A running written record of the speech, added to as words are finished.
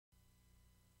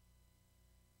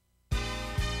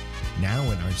Now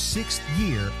in our 6th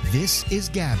year, this is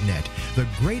GabNet, the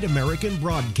Great American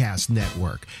Broadcast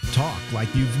Network. Talk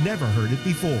like you've never heard it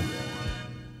before.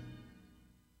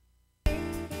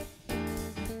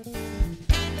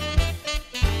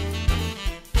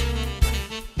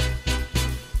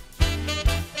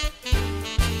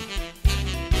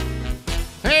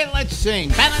 Hey, let's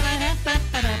sing.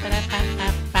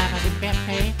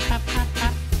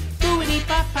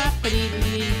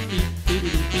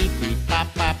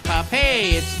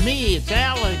 Hey, it's me, it's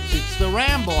Alex, it's the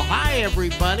Ramble. Hi,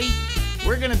 everybody.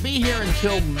 We're going to be here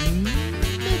until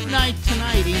midnight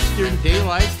tonight, Eastern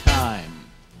Daylight Time.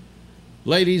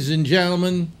 Ladies and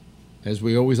gentlemen, as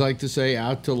we always like to say,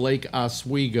 out to Lake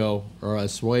Oswego, or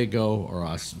Oswego,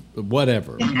 or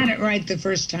whatever. You had it right the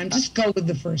first time. Just go with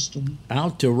the first one.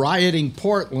 Out to rioting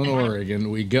Portland,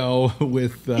 Oregon, we go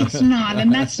with... It's not,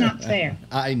 and that's not fair.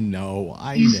 I know.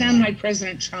 You sound like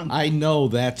President Trump. I know,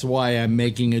 that's why I'm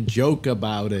making a joke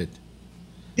about it.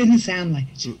 Didn't sound like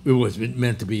it. It was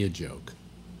meant to be a joke.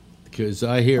 Because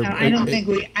I hear... I don't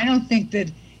think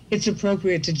that it's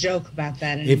appropriate to joke about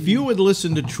that anymore. If you would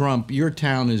listen to Trump, your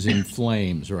town is in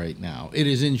flames right now. It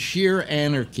is in sheer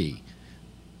anarchy.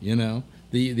 You know,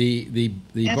 the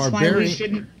That's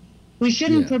barbarian. Why we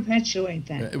shouldn't perpetuate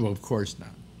that. Well, of course not.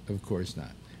 Of course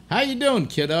not. How you doing,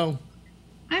 kiddo?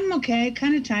 I'm okay.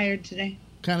 Kind of tired today.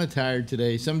 Kind of tired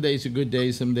today. Some days are good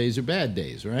days. Some days are bad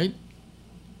days. Right?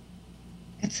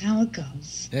 That's how it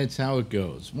goes. That's how it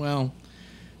goes. Well,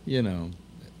 you know.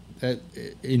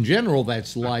 In general,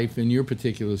 that's life. In your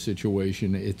particular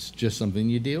situation, it's just something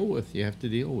you deal with. You have to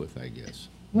deal with, I guess.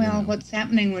 Well, what's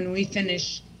happening when we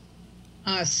finish?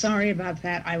 Sorry about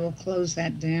that. I will close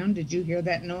that down. Did you hear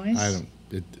that noise? I don't.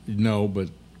 No, but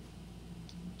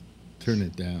turn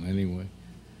it down anyway.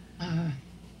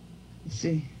 Let's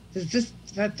see. Does this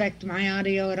affect my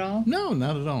audio at all? No,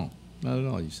 not at all. Not at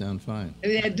all. You sound fine.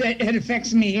 It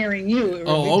affects me hearing you.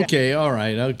 Oh, okay. All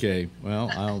right. Okay.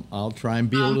 Well, I'll try and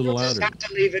be a little louder. We'll just have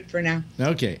to leave it for now.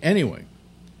 Okay. Anyway.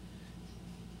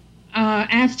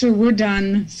 After we're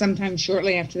done, sometime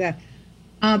shortly after that,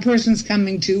 a person's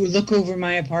coming to look over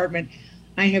my apartment.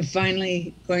 I have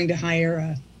finally going to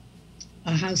hire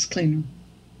a house cleaner.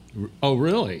 Oh,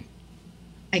 really?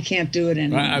 I can't do it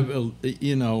anymore.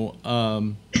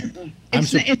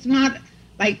 It's not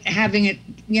like having it,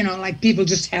 like people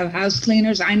just have house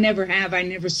cleaners. I never have. I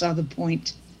never saw the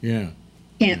point. Yeah.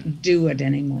 Can't do it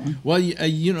anymore. Well,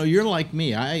 you're like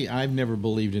me. I've never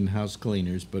believed in house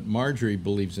cleaners, but Marjorie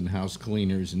believes in house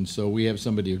cleaners, and so we have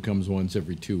somebody who comes once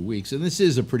every 2 weeks, and this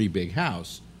is a pretty big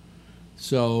house.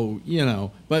 So,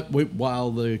 but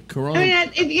while the corona... I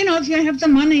mean, if you have the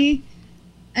money,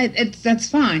 that's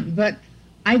fine, but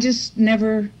I just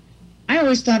never... I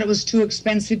always thought it was too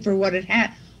expensive for what it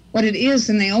is,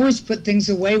 and they always put things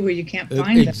away where you can't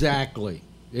find them. Exactly.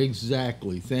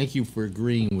 Thank you for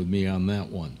agreeing with me on that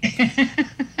one.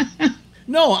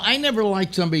 No, I never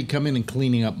liked somebody coming and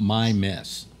cleaning up my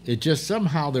mess. It just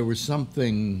somehow there was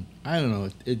something, I don't know,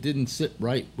 it didn't sit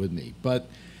right with me. But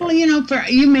well,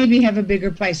 you maybe have a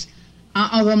bigger place.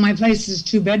 Although my place is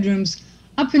 2 bedrooms,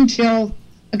 up until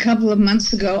a couple of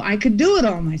months ago, I could do it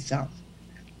all myself.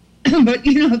 But,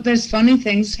 there's funny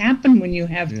things happen when you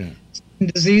have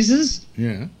diseases.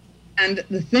 Yeah. And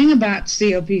the thing about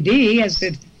COPD is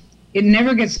that it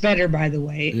never gets better, by the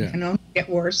way. It can only get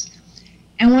worse.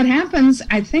 And what happens,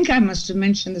 I think I must have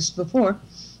mentioned this before,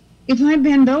 if I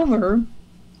bend over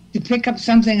to pick up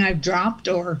something I've dropped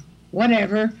or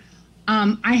whatever,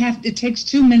 it takes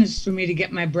 2 minutes for me to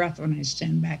get my breath when I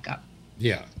stand back up.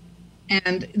 Yeah.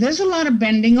 And there's a lot of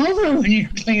bending over when you're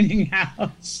cleaning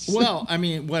house. Well, I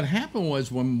mean, what happened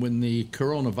was when the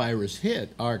coronavirus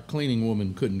hit, our cleaning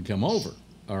woman couldn't come over,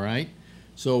 all right?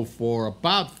 So for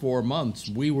about 4 months,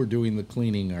 we were doing the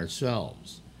cleaning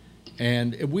ourselves.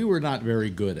 And we were not very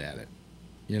good at it,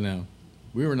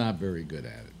 We were not very good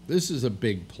at it. This is a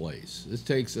big place.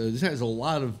 This has a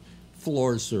lot of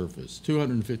floor surface,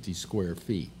 250 square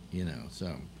feet,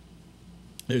 so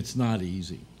it's not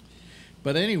easy.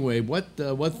 But anyway, what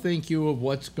think you of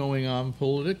what's going on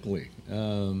politically?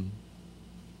 Was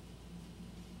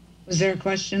there a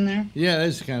question there? Yeah,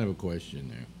 there's kind of a question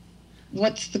there.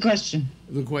 What's the question?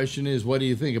 The question is, what do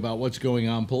you think about what's going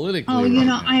on politically? Oh,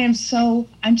 now? I'm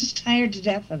just tired to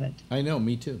death of it. I know,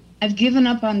 me too. I've given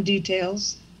up on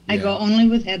details. I go only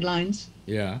with headlines.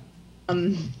 Yeah.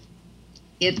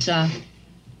 It's a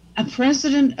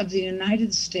president of the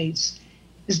United States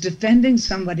is defending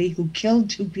somebody who killed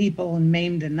 2 people and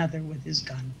maimed another with his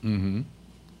gun. Mm-hmm.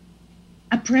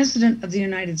 A president of the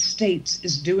United States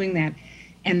is doing that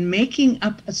and making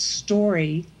up a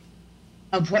story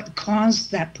of what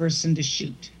caused that person to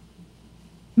shoot.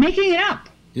 making it up,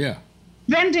 Yeah.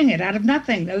 inventing it out of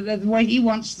nothing, the way he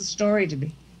wants the story to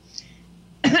be.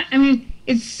 I mean,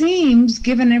 it seems,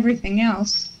 given everything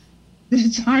else, that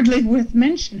it's hardly worth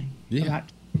mentioning. Yeah. About.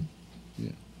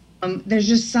 Yeah. There's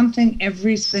just something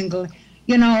every single,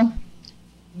 you know,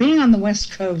 being on the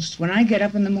West Coast, when I get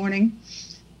up in the morning,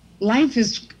 life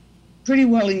is pretty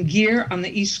well in gear on the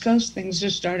East Coast. Things are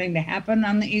starting to happen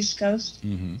on the East Coast.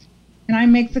 Mm-hmm. And I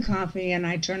make the coffee and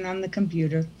I turn on the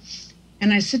computer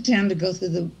and I sit down to go through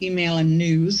the email and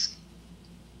news.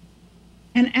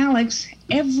 And Alex,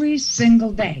 every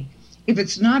single day, if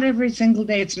it's not every single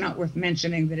day, it's not worth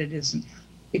mentioning that it isn't,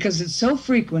 because it's so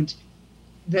frequent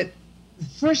that the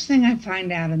first thing I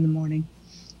find out in the morning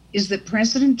is that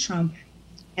President Trump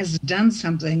has done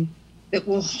something that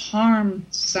will harm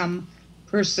some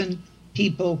person,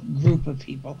 people, group of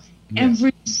people,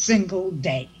 every single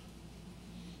day.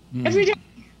 Every day.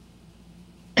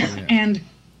 Yeah. And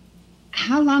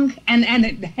how long, and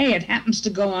it happens to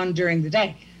go on during the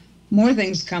day. More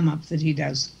things come up that he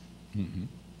does.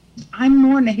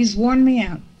 Mm-hmm. He's worn me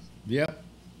out. Yep.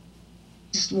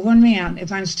 Just worn me out.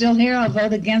 If I'm still here, I'll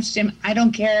vote against him. I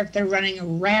don't care if they're running a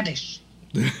radish.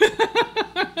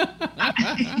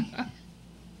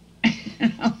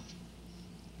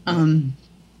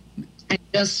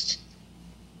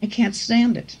 I can't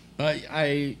stand it.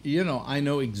 I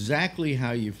know exactly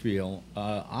how you feel.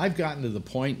 I've gotten to the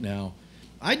point now.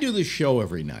 I do this show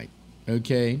every night,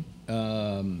 okay,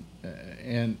 and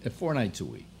 4 nights a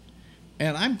week,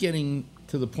 and I'm getting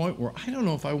to the point where I don't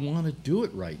know if I want to do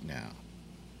it right now.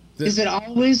 Is it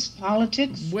always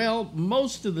politics? Well,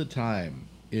 most of the time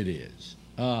it is.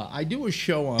 I do a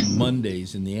show on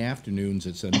Mondays in the afternoons.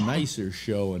 It's a nicer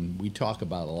show, and we talk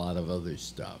about a lot of other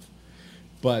stuff.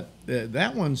 But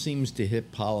that one seems to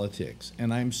hit politics,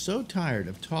 and I'm so tired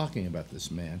of talking about this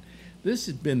man. This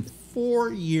has been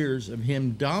 4 years of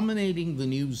him dominating the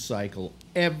news cycle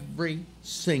every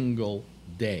single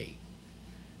day.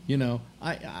 You know,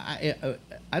 I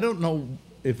don't know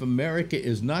if America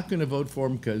is not going to vote for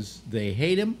him because they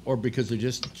hate him or because they're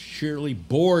just sheerly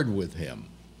bored with him.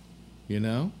 You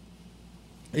know,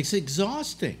 it's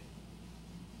exhausting.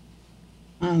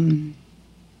 And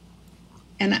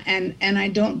I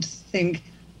don't think,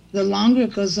 the longer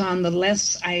it goes on, the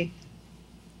less I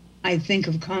think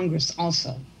of Congress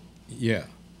also. Yeah.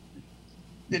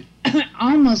 That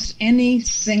almost any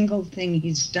single thing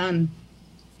he's done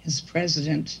as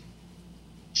president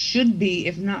should be,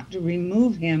 if not to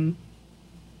remove him,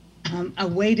 a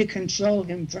way to control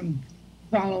him from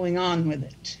following on with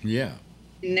it. Yeah.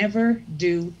 Never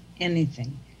do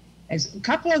anything. As a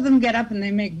couple of them get up and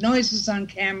they make noises on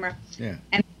camera, Yeah.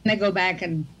 and they go back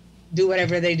and do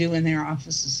whatever they do in their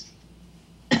offices.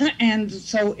 And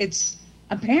so it's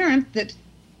apparent that,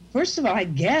 first of all, I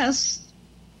guess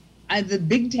the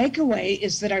big takeaway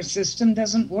is that our system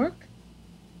doesn't work.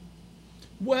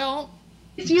 Well,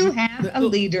 If you have a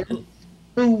leader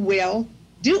who will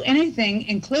do anything,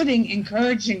 including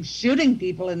encouraging shooting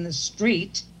people in the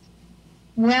street,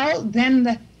 well,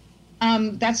 then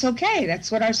that's okay.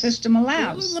 That's what our system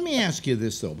allows. let me ask you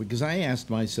this, though, because I asked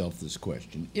myself this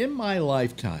question. In my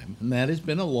lifetime, and that has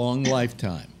been a long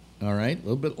lifetime, all right, a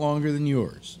little bit longer than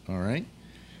yours, all right,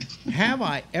 have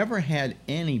I ever had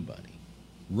anybody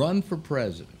run for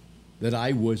president that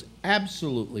I was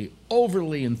absolutely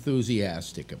overly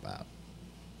enthusiastic about?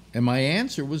 And my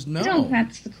answer was no. I don't think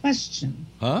that's the question.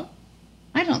 Huh?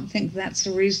 I don't think that's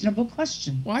a reasonable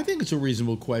question. Well, I think it's a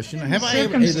reasonable question. In Have I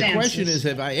ever, the question circumstances. is,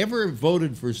 have I ever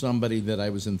voted for somebody that I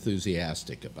was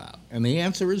enthusiastic about? And the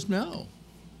answer is no.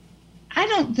 I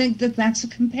don't think that that's a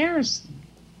comparison.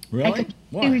 I Really? completely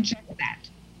Why? reject that.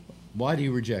 Why do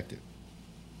you reject it?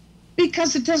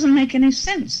 Because it doesn't make any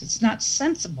sense. It's not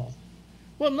sensible.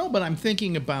 Well, no, but I'm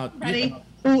thinking about... Somebody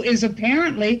who is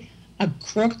apparently a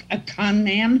crook, a con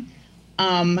man,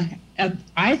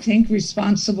 I think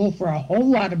responsible for a whole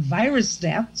lot of virus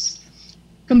deaths,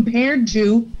 compared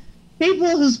to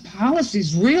people whose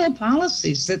policies, real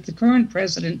policies that the current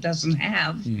president doesn't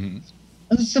have,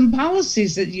 some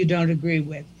policies that you don't agree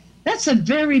with. That's a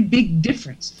very big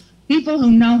difference. People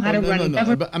who know how to run a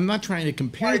government, but I'm not trying to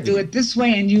compare do it this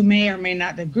way, and you may or may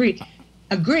not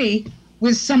agree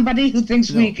with somebody who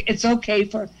thinks it's okay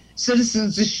for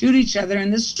citizens to shoot each other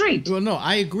in the street. Well, no,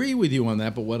 I agree with you on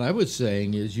that, but what I was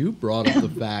saying is you brought up the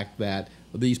fact that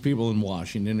these people in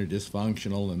Washington are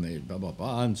dysfunctional and they blah, blah,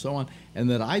 blah, and so on, and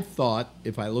that I thought,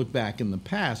 if I look back in the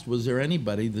past, was there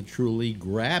anybody that truly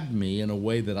grabbed me in a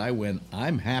way that I went,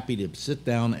 I'm happy to sit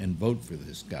down and vote for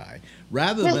this guy,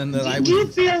 rather than that I was... Do you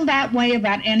feel that way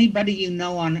about anybody you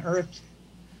know on Earth?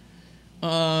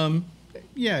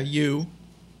 Yeah, you.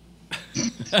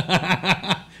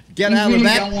 Get you out really of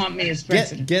that. Don't want me as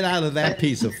president. Get out of that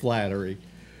piece of flattery.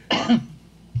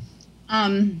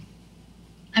 I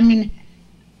mean,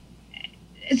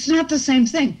 it's not the same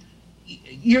thing.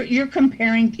 You're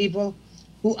comparing people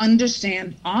who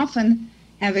understand, often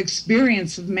have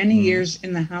experience of many years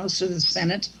in the House or the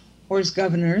Senate or as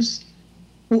governors,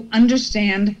 who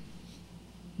understand,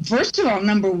 first of all,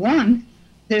 number one,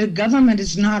 that a government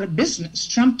is not a business.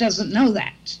 Trump doesn't know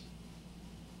that.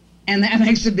 And that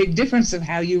makes a big difference of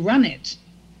how you run it.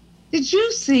 Did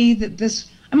you see that there's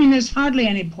hardly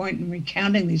any point in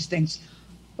recounting these things,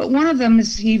 but one of them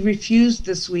is he refused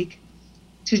this week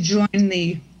to join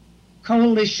the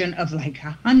coalition of like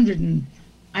 100 and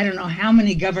I don't know how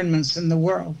many governments in the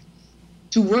world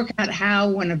to work out how,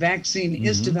 when a vaccine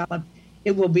is developed,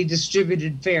 it will be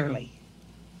distributed fairly.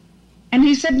 And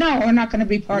he said, no, we're not going to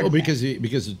be part of because that.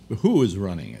 Because who is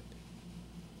running it?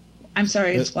 I'm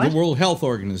sorry, it's what? The World Health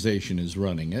Organization is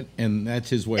running it, and that's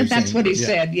his way of saying it. That's what he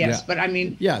said, yes. Yeah. But I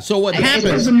mean... Yeah, so what happens...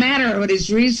 It doesn't matter what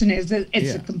his reason is. That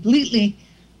it's a completely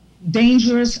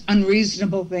dangerous,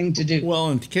 unreasonable thing to do. Well,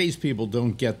 in case people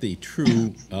don't get the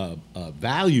true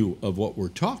value of what we're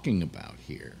talking about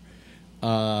here,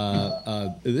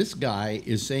 this guy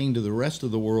is saying to the rest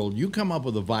of the world, you come up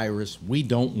with a virus, we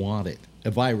don't want it.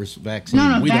 A virus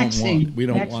vaccine, we don't want it. We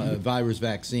don't want a virus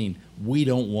vaccine, we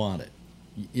don't want it.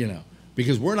 You know,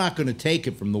 because we're not going to take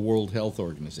it from the World Health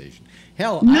Organization.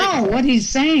 Hell, what he's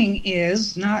saying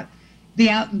is not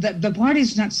the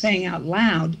party's not saying out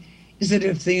loud is that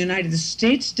if the United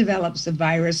States develops a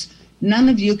virus, none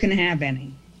of you can have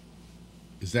any.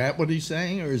 Is that what he's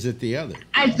saying, or is it the other?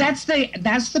 That's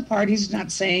the party's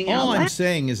not saying out loud. All I'm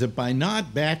saying is that by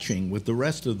not batching with the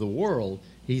rest of the world,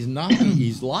 he's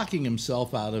locking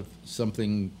himself out of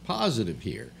something positive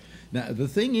here. Now, the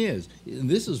thing is,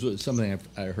 this is something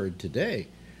I heard today,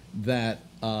 that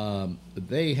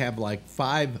they have like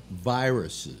 5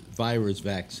 virus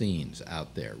vaccines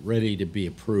out there ready to be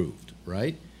approved,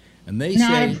 right? And they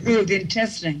say approved in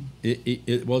testing.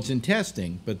 Well, it's in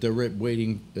testing, but they're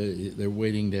waiting. They're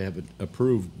waiting to have it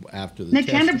approved after the. They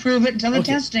testing. can't approve it until the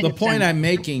testing. The point I'm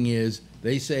making is,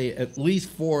 they say at least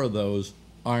 4 of those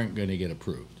aren't going to get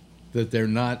approved. That they're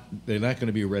not going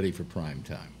to be ready for prime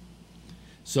time.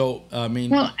 So I mean,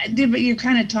 well, but you're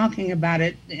kind of talking about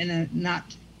it that's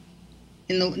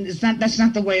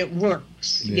not the way it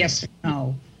works. Yeah. Yes or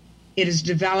no? It is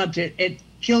developed. It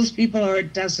kills people or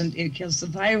it doesn't. It kills the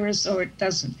virus or it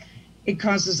doesn't. It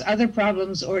causes other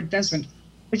problems or it doesn't.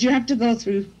 But you have to go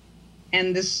through,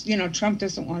 and this, Trump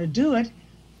doesn't want to do it,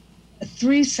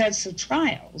 3 sets of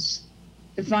trials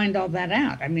to find all that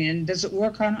out. I mean, does it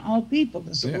work on all people?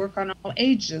 Does it work on all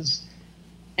ages?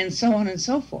 And so on and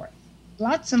so forth.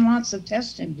 Lots and lots of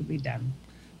testing to be done.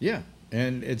 Yeah,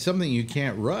 and it's something you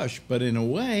can't rush, but in a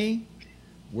way,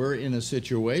 we're in a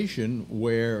situation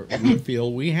where we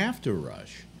feel we have to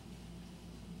rush.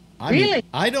 I mean,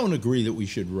 I don't agree that we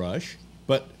should rush,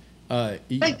 but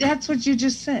that's what you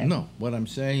just said. No, what I'm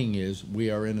saying is we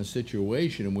are in a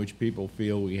situation in which people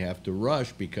feel we have to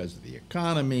rush because of the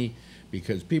economy,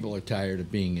 because people are tired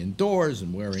of being indoors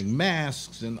and wearing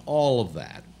masks and all of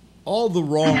that. All the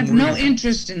wrong reasons. I have no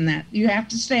interest in that. You have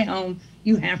to stay home.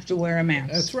 You have to wear a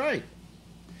mask. That's right.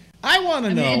 I want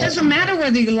to know. It doesn't matter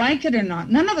whether you like it or not.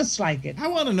 None of us like it. I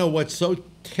want to know what's so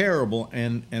terrible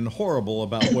and horrible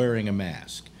about wearing a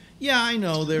mask. Yeah, I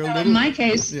know they're a little. In my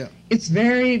case, it's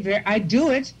very, very. I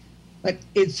do it, but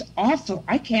it's awful.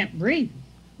 I can't breathe.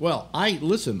 Well, I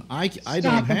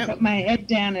don't have. Put my head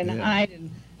down and hide and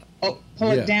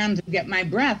pull it down to get my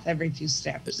breath every few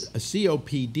steps. A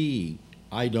COPD.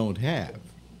 I don't have,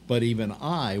 but even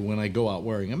when I go out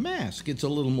wearing a mask, it's a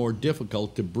little more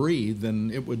difficult to breathe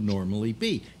than it would normally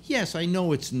be. Yes, I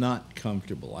know it's not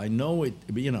comfortable. I know it,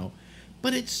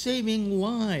 but it's saving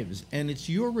lives, and it's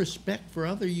your respect for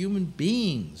other human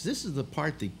beings. This is the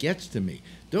part that gets to me.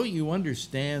 Don't you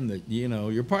understand that,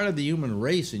 you're part of the human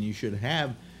race and you should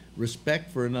have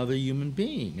respect for another human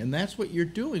being? And that's what you're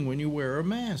doing when you wear a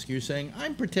mask. You're saying,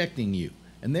 I'm protecting you.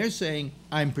 And they're saying,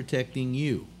 I'm protecting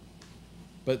you.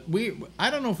 But I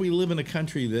don't know if we live in a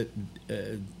country that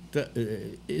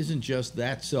isn't just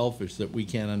that selfish that we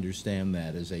can't understand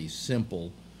that as a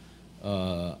simple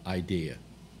idea,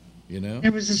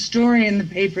 There was a story in the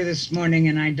paper this morning,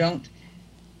 and I don't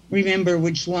remember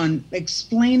which one,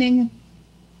 explaining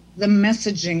the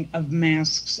messaging of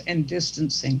masks and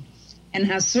distancing and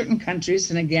how certain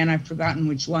countries, and again, I've forgotten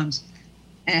which ones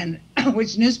and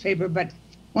which newspaper, but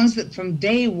ones that from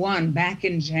day one, back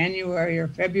in January or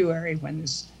February when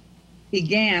this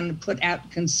began, put out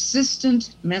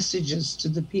consistent messages to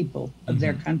the people of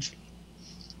their country.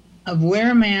 of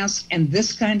wear a mask and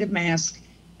this kind of mask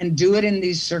and do it in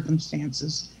these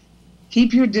circumstances.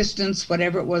 Keep your distance,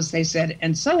 whatever it was they said,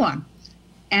 and so on.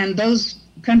 And those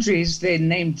countries, they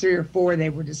named 3 or 4 they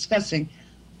were discussing,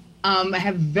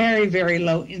 have very, very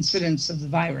low incidence of the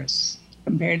virus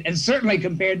certainly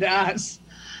compared to us.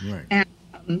 Right.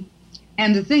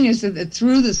 And the thing is that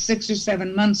through the 6 or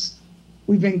 7 months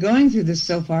we've been going through this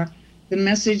so far, the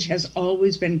message has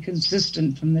always been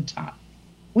consistent from the top.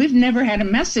 We've never had a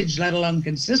message, let alone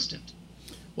consistent.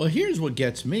 Well, here's what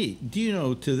gets me. Do you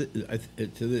know, to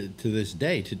this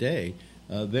day, today,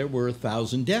 there were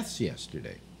 1,000 deaths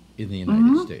yesterday in the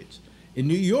United States. In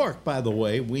New York, by the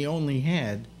way, we only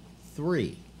had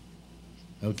 3.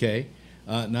 Okay?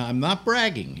 Now, I'm not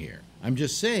bragging here. I'm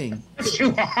just saying.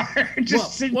 You are.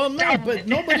 Well, no, but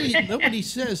nobody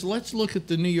says, let's look at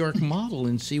the New York model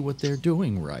and see what they're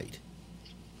doing right.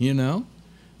 You know?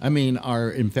 I mean, our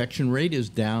infection rate is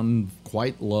down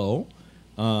quite low.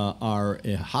 Our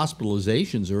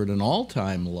hospitalizations are at an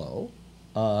all-time low.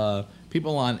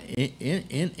 People on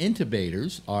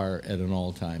intubators are at an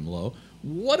all-time low.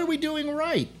 What are we doing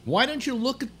right? Why don't you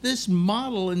look at this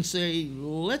model and say,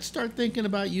 let's start thinking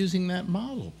about using that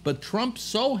model? But Trump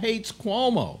so hates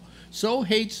Cuomo, so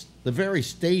hates the very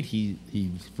state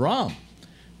he's from,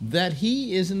 that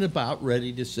he isn't about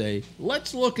ready to say,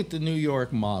 let's look at the New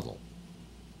York model.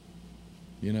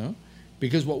 You know?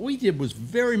 Because what we did was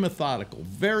very methodical,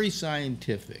 very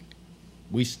scientific.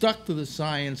 We stuck to the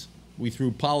science. We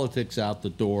threw politics out the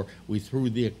door. We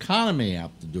threw the economy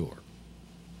out the door.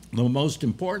 The most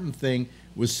important thing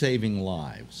was saving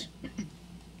lives.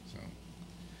 So,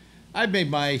 I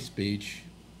made my speech.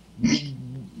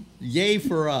 Yay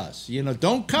for us. You know,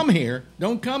 don't come here.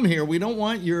 Don't come here. We don't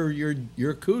want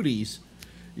your cooties,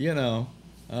 you know.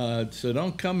 So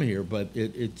don't come here. But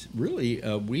it's really,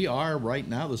 we are right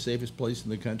now the safest place in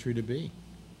the country to be.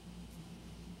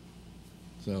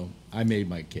 So I made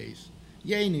my case.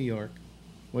 Yay, New York.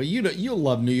 Well, you'll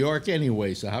love New York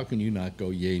anyway, so how can you not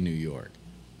go yay, New York?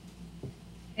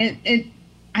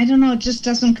 I don't know, it just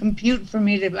doesn't compute for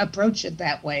me to approach it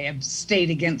that way, of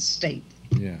state against state.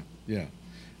 Yeah.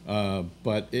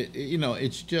 But, you know,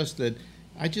 it's just that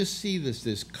I just see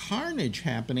this carnage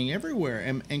happening everywhere,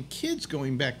 and kids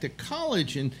going back to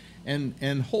college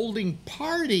and holding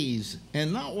parties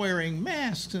and not wearing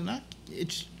masks.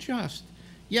 It's just,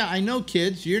 yeah, I know,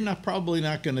 kids, you're probably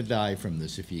not going to die from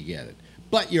this if you get it.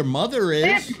 But your mother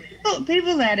is.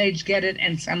 People that age get it,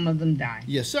 and some of them die.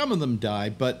 Yeah, some of them die,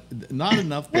 but not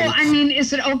enough. Well, I mean,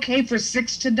 is it okay for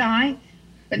 6 to die,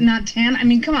 but not 10? I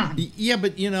mean, come on. Yeah,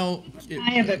 but you know,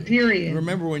 I have a period.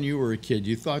 Remember when you were a kid,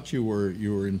 you thought you were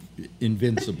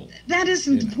invincible. But that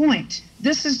isn't the point.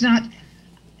 This is not,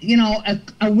 you know,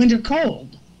 a winter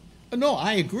cold. No,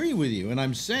 I agree with you, and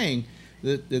I'm saying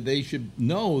that they should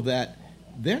know that.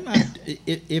 They're not,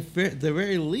 if at the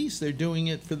very least, they're doing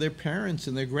it for their parents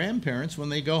and their grandparents when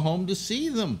they go home to see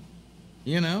them,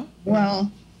 you know?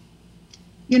 Well,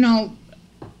 you know,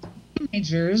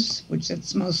 teenagers, which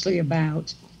it's mostly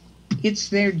about, it's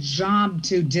their job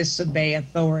to disobey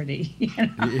authority, you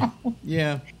know?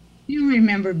 Yeah. You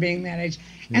remember being that age.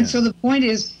 And so the point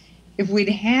is, if we'd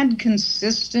had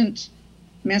consistent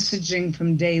messaging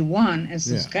from day one, as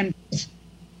this countries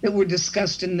that were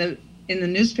discussed in the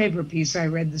newspaper piece I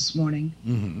read this morning,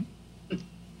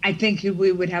 I think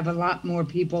we would have a lot more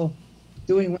people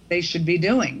doing what they should be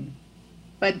doing.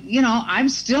 But, you know, I'm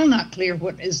still not clear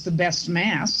what is the best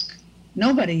mask.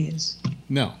 Nobody is.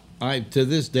 No. To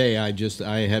this day, I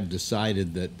have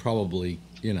decided that probably,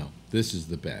 you know, this is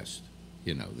the best.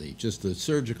 You know, the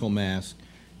surgical mask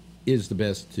is the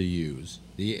best to use.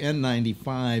 The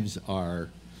N95s are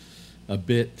a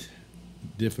bit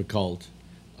difficult.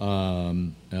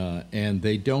 And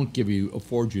they don't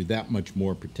afford you that much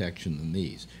more protection than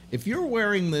these. If you're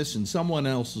wearing this and someone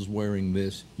else is wearing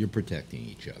this, you're protecting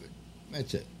each other.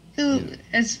 That's it.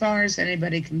 As far as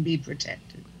anybody can be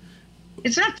protected.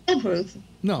 It's not foolproof.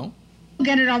 No. People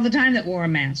get it all the time that wore a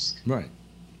mask. Right.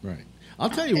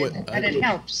 I'll tell you what. But it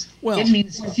helps. Well, it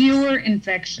means fewer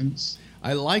infections.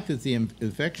 I like that the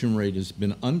infection rate has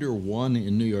been under 1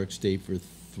 in New York State for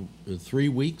 3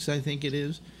 weeks, I think it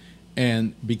is.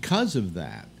 And because of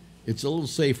that, it's a little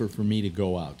safer for me to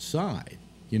go outside.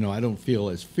 You know, I don't feel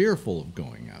as fearful of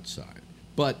going outside.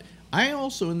 But I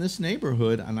also, in this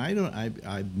neighborhood, and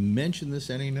I've mentioned this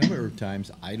any number of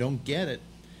times, I don't get it.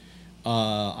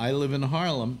 I live in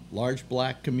Harlem, large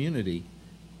black community.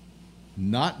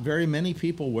 Not very many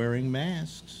people wearing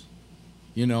masks.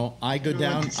 You know, I go to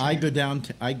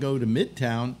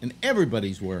Midtown, and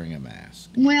everybody's wearing a mask.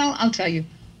 Well, I'll tell you,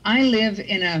 I live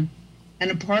in an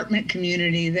apartment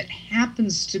community that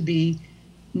happens to be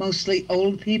mostly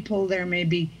old people. There may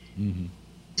be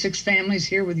 6 families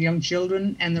here with young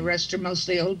children, and the rest are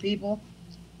mostly old people.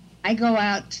 I go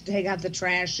out to take out the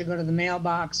trash, to go to the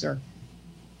mailbox, or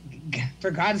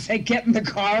for God's sake, get in the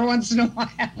car once in a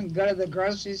while and go to the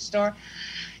grocery store.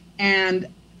 And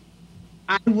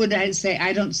I'd say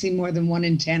I don't see more than 1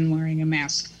 in 10 wearing a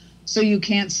mask. So you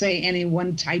can't say any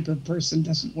one type of person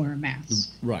doesn't wear a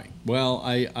mask. Right. Well,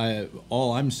 I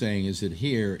all I'm saying is that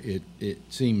here it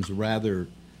seems rather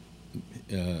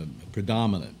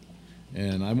predominant.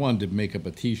 And I wanted to make up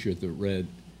a T-shirt that read,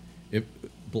 "If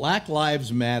Black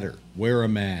Lives Matter, wear a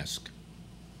mask."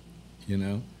 You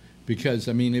know, because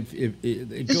I mean, if it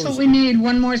That's goes, what we need.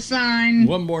 One more sign.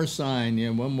 one more sign,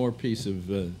 yeah, one more piece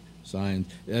of signs.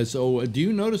 So, do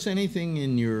you notice anything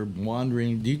in your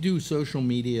wandering? Do you do social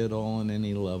media at all on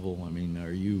any level? I mean,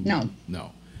 are you? No.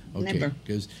 No. Okay. Never.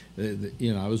 Because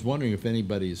you know, I was wondering if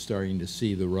anybody is starting to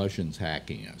see the Russians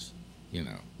hacking us. You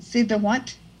know. See the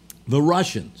what? The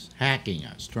Russians hacking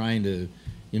us, trying to,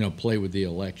 you know, play with the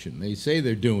election. They say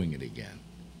they're doing it again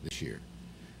this year,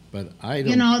 but I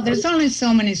don't. You know, there's only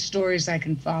so many stories I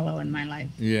can follow in my life.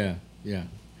 Yeah, yeah.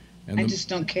 And I just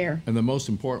don't care. And the most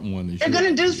important one is They're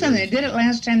going to do something. They did it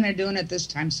last time. They're doing it this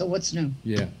time. So what's new?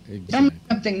 Yeah, Tell me exactly.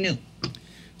 something new.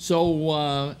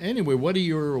 So anyway, what are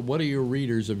your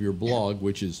readers of your blog,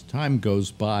 which is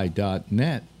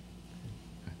timegoesby.net?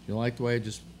 You like the way I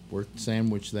just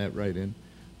sandwiched that right in?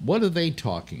 What are they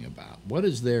talking about? What are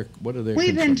their We've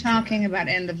been concerns? talking about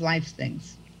end of life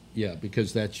things. Yeah,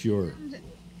 because that's your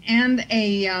And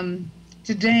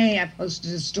today I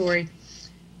posted a story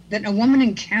that a woman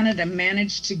in Canada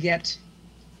managed to get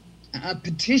a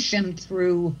petition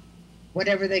through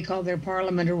whatever they call their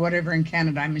parliament or whatever in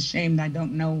Canada. I'm ashamed I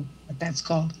don't know what that's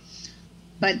called.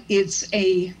 But it's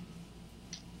an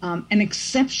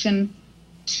exception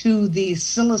to the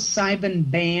psilocybin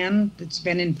ban that's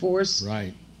been in force right.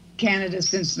 in Canada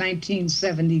since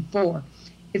 1974.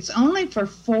 It's only for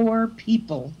 4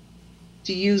 people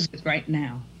to use it right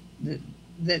now.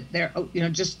 That they're, you know,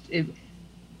 just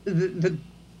the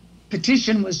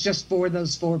petition was just for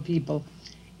those 4 people,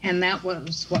 and that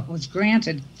was what was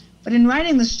granted. But in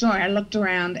writing the story, I looked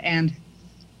around, and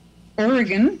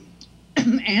Oregon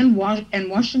and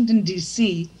Washington,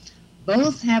 D.C.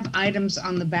 both have items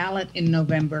on the ballot in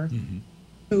November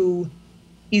to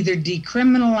either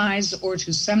decriminalize or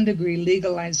to some degree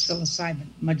legalize psilocybin,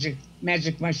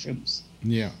 magic mushrooms.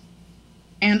 Yeah.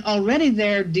 And already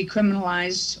they're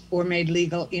decriminalized or made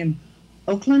legal in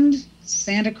Oakland,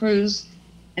 Santa Cruz,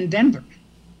 and Denver.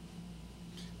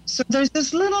 So there's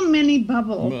this little mini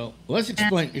bubble. Well, let's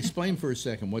explain for a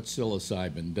second what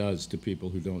psilocybin does to people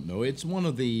who don't know. It's one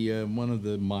of the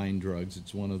mind drugs.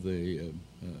 It's one of the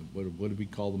what did we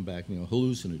call them back? You know,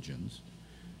 hallucinogens.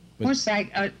 But, More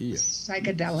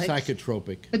psychedelic.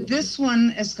 Psychotropic. But this one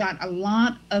has got a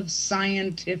lot of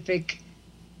scientific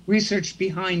research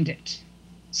behind it.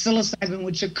 Psilocybin,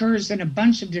 which occurs in a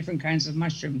bunch of different kinds of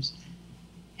mushrooms.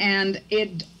 And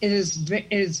it is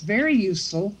very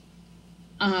useful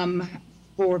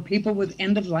for people with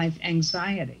end-of-life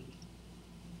anxiety.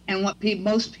 And what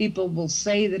most people will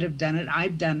say that have done it,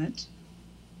 I've done it,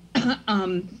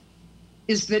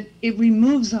 is that it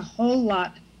removes a whole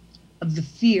lot of the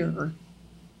fear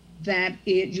that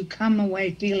you come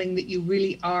away feeling that you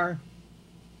really are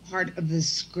part of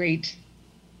this great,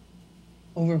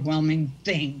 overwhelming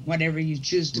thing, whatever you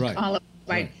choose to call it.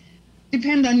 Right.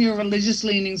 Depend on your religious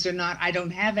leanings or not. I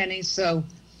don't have any, so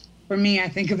for me, I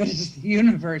think of it as the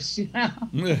universe, you know.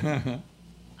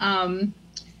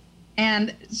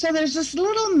 And so there's this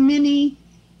little mini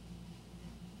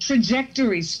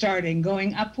trajectory starting,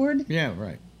 going upward. Yeah,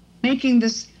 right. Making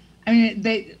this, I mean,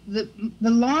 the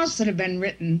laws that have been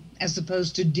written, as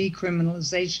opposed to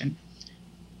decriminalization,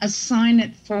 assign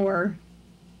it for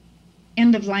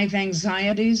end-of-life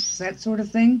anxieties, that sort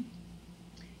of thing.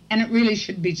 And it really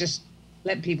should be just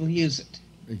let people use it.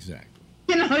 Exactly.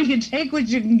 You know, you take what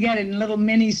you can get in little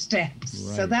mini steps.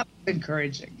 Right. So that was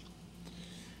encouraging.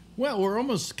 Well, we're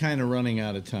almost kind of running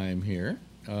out of time here.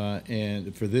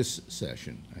 And for this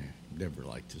session, I never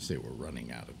like to say we're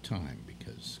running out of time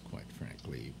because, quite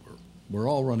frankly, we're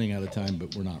all running out of time,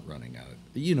 but we're not running out of.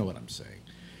 You know what I'm saying.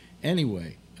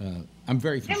 Anyway, I'm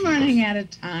very confused. I'm running out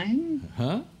of time.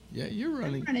 Huh? Yeah, you're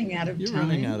running. I'm running out of You're time.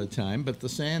 running out of time, but the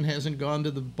sand hasn't gone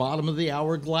to the bottom of the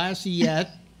hourglass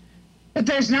yet. But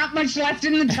there's not much left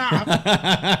in the top.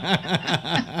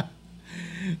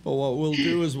 Well, what we'll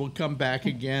do is we'll come back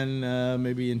again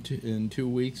maybe in 2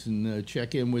 weeks and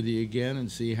check in with you again and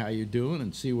see how you're doing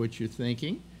and see what you're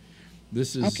thinking.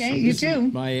 This is okay. You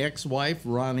too. my ex-wife,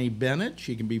 Ronnie Bennett.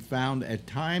 She can be found at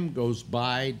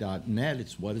timegoesby.net.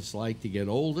 It's what it's like to get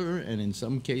older, and in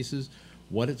some cases,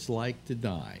 what it's like to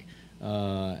die.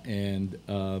 Well,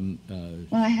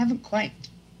 I haven't quite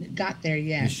got there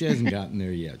yet. She hasn't gotten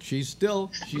there yet. She's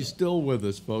still with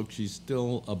us, folks. She's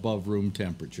still above room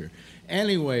temperature.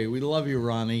 Anyway, we love you,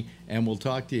 Ronnie, and we'll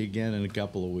talk to you again in a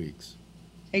couple of weeks.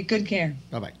 Take good care.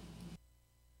 Bye-bye.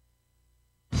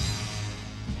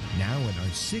 Now in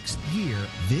our 6th year,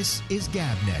 this is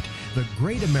GabNet, the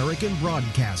Great American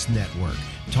Broadcast Network.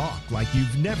 Talk like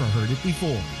you've never heard it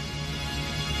before.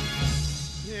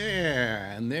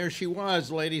 Yeah, and there she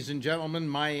was, ladies and gentlemen,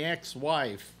 my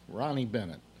ex-wife, Ronnie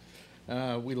Bennett.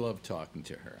 We love talking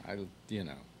to her.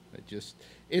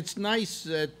 It's nice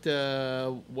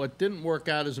that what didn't work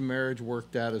out as a marriage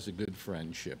worked out as a good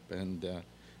friendship, and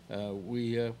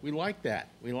we like that.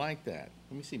 We like that.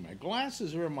 Let me see. My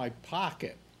glasses are in my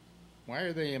pocket. Why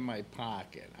are they in my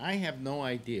pocket? I have no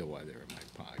idea why they're in my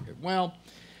pocket. Well,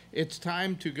 it's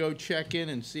time to go check in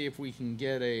and see if we can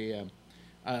get a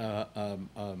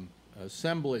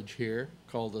assemblage here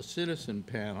called a citizen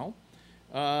panel.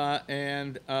 I'm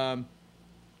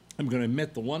going to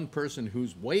admit the one person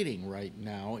who's waiting right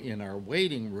now in our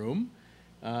waiting room.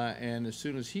 And as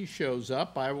soon as he shows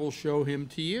up, I will show him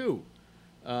to you.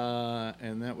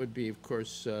 And that would be, of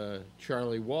course,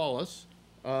 Charlie Wallace.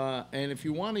 And if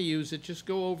you want to use it, just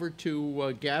go over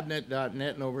to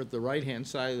gabnet.net, and over at the right-hand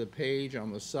side of the page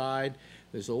on the side,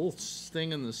 there's a little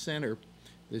thing in the center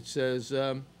that says,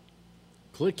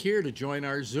 click here to join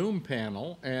our Zoom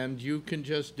panel, and you can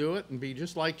just do it and be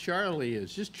just like Charlie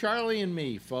is. Just Charlie and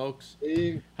me, folks.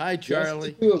 Hey, hi,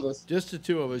 Charlie. Just the two of us. Just the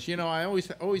two of us. You know, I always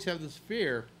have this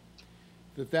fear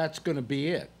that that's going to be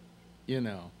it, you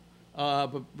know.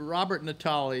 But Robert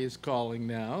Natali is calling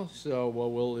now, so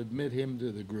we'll admit him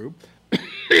to the group.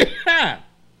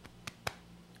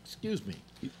 Excuse me.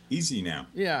 Easy now.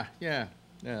 Yeah.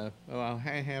 Well,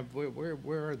 I have,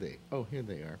 where are they? Oh, here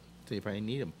they are. See if I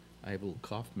need them. I have a little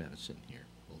cough medicine here.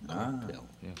 A little cough pill.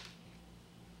 Yeah.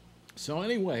 So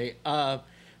anyway,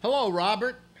 hello,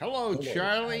 Robert. Hello,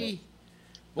 Charlie.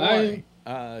 Boy,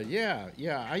 yeah.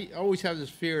 I always have this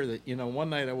fear that, you know, one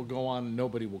night I will go on and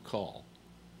nobody will call.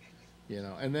 You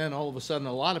know, and then all of a sudden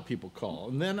a lot of people call.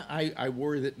 And then I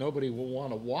worry that nobody will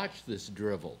want to watch this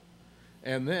drivel.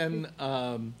 And then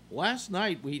last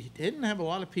night we didn't have a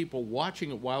lot of people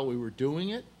watching it while we were doing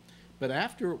it. But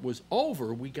after it was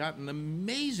over, we got an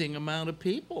amazing amount of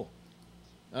people.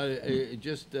 Maybe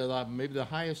the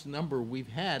highest number we've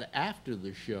had after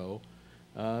the show.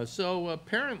 So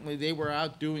apparently they were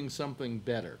out doing something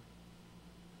better.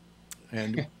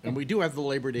 And we do have the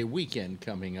Labor Day weekend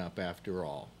coming up after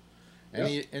all.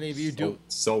 Any of you do?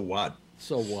 So what?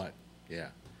 So what? Yeah.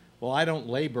 Well, I don't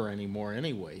labor anymore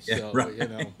anyway, so, yeah, right. You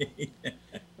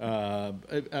know.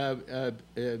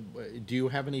 Do you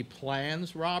have any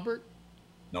plans, Robert?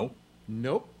 Nope.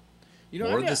 Nope. You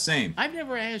know, More the same. I've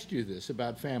never asked you this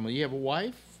about family. You have a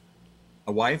wife?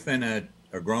 A wife and a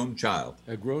grown child.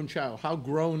 A grown child. How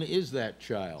grown is that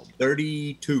child?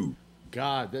 32.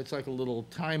 God, that's like a little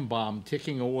time bomb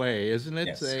ticking away, isn't it?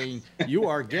 Yes. Saying you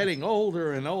are getting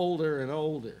older and older and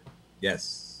older.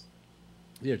 Yes.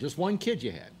 Yeah, just one kid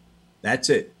you had. That's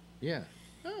it. Yeah.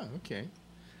 Oh, okay.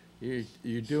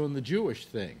 You're doing the Jewish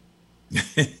thing.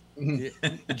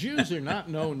 Jews are not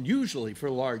known usually for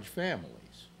large families.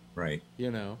 Right.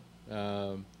 You know,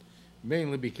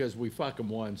 mainly because we fuck them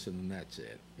once and that's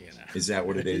it. You know. Is that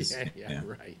what it is? yeah,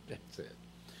 right. That's it.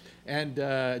 And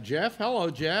Jeff,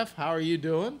 hello, Jeff. How are you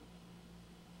doing?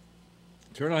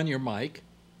 Turn on your mic.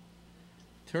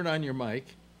 Turn on your mic.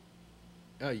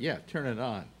 Yeah, turn it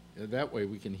on. That way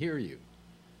we can hear you.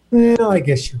 Well, I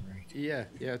guess you're right. Yeah.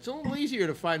 It's a little easier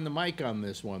to find the mic on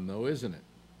this one, though, isn't it?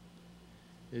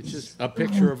 It's just a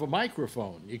picture of a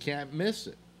microphone. You can't miss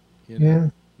it. You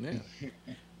know? Yeah.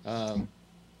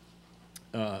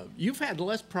 You've had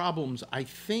less problems, I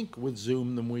think, with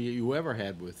Zoom than you ever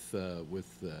had with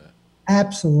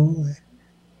Absolutely.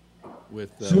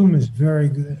 Zoom is very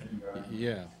good.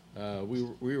 Yeah.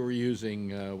 We were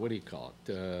using what do you call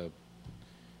it?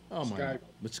 Skype.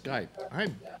 But Skype.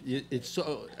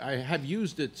 I have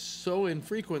used it so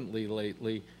infrequently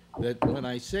lately that when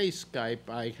I say Skype,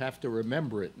 I have to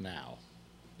remember it now.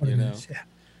 You know.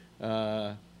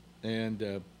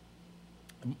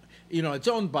 You know, it's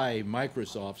owned by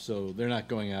Microsoft, so they're not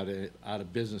going out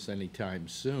of business anytime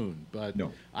soon. But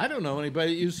no. I don't know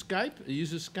anybody that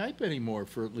uses Skype anymore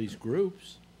for at least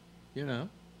groups. You know,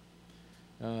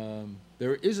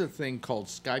 there is a thing called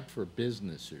Skype for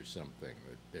Business or something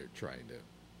that they're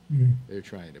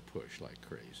trying to push like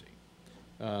crazy.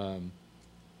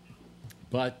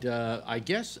 But I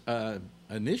guess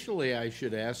initially I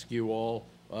should ask you all,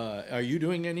 are you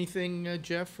doing anything,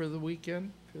 Jeff, for the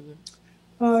weekend?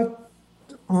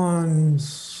 On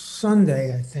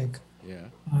Sunday, I think Yeah.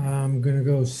 I'm gonna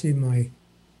go see my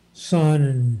son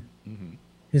and Mm-hmm.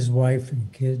 his wife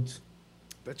and kids.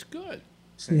 That's good.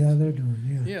 See how they're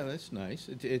doing. Yeah. Yeah, that's nice.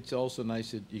 It's also nice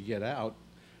that you get out.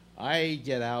 I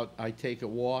get out, I take a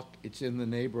walk, it's in the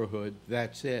neighborhood,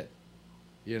 that's it.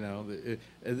 You know,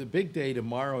 the big day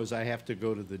tomorrow is I have to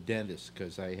go to the dentist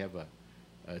because I have a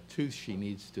tooth she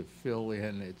needs to fill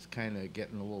in. It's kind of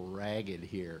getting a little ragged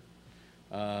here.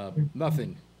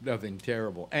 Nothing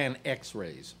terrible. And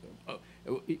X-rays,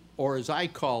 or as I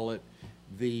call it,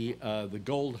 the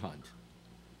gold hunt.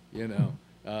 You know,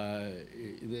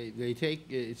 they take.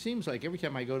 It seems like every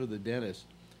time I go to the dentist,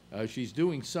 she's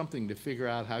doing something to figure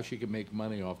out how she can make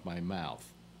money off my mouth.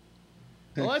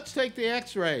 Well, let's take the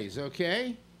X-rays,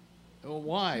 okay? Well,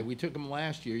 why? We took them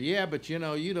last year. Yeah, but you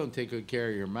know, you don't take good care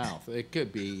of your mouth. It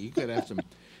could be. You could have some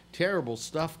terrible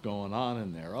stuff going on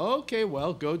in there. Okay,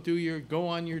 well, go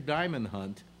on your diamond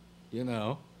hunt, you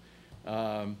know.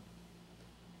 And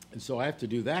so I have to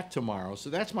do that tomorrow. So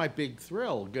that's my big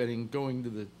thrill, going to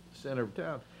the center of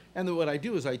town. And then what I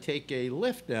do is I take a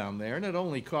lift down there, and it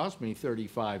only cost me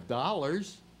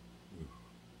 $35.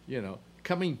 You know.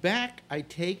 Coming back, I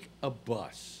take a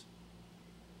bus.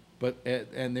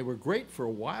 And they were great for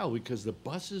a while because the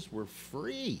buses were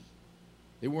free.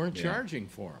 They weren't charging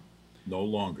for them. No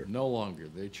longer. No longer.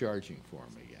 They're charging for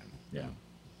them again. Yeah.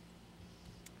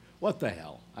 What the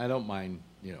hell? I don't mind,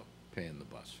 you know, paying the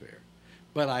bus fare.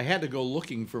 But I had to go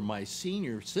looking for my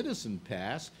senior citizen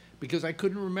pass because I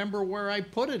couldn't remember where I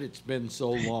put it. It's been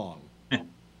so long.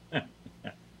 You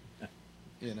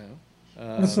know?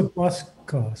 What's the bus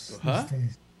cost Huh? these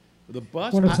days? The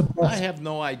bus, What is the bus? I have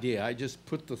no idea. I just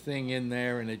put the thing in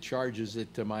there and it charges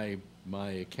it to my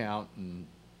account, and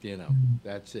you know,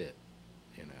 that's it.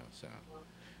 You know, so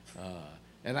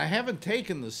and I haven't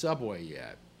taken the subway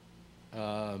yet.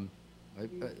 I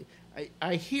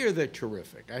hear they're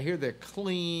terrific. I hear they're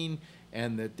clean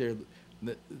and that they're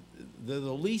the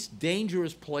least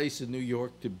dangerous place in New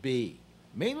York to be,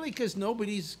 mainly because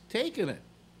nobody's taken it.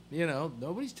 You know,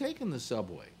 nobody's taking the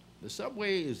subway. The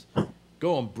subway is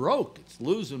going broke. It's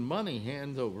losing money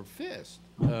hand over fist.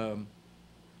 And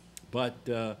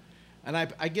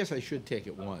I guess I should take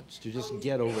it once to just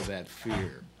get over that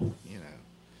fear, you know.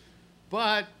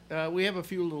 But we have a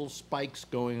few little spikes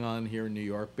going on here in New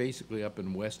York, basically up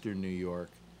in western New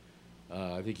York.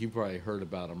 I think you probably heard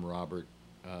about them, Robert.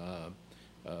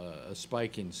 A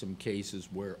spike in some cases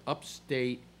where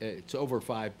upstate, it's over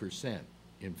 5%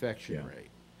 infection rate.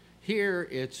 Here,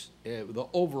 it's the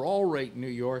overall rate in New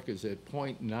York is at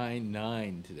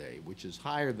 0.99 today, which is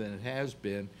higher than it has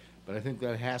been, but I think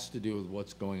that has to do with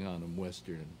what's going on in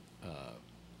western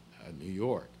New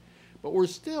York. But we're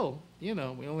still, you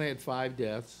know, we only had 5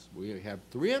 deaths. We have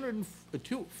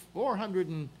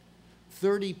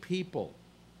 430 people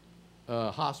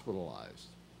hospitalized.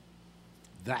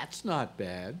 That's not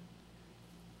bad.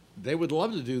 They would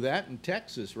love to do that in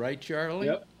Texas, right, Charlie?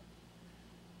 Yep.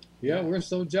 Yeah, we're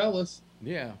so jealous.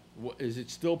 Yeah. Is it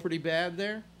still pretty bad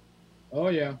there? Oh,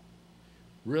 yeah.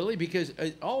 Really? Because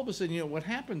all of a sudden, you know, what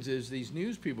happens is these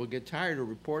news people get tired of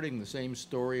reporting the same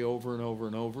story over and over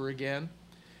and over again.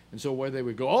 And so where they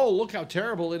would go, oh, look how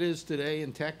terrible it is today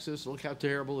in Texas. Look how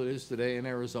terrible it is today in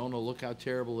Arizona. Look how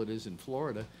terrible it is in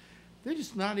Florida. They're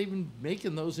just not even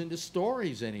making those into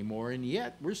stories anymore. And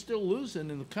yet we're still losing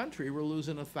in the country. We're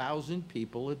losing 1,000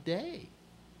 people a day.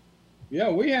 Yeah,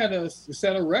 we had to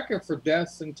set a record for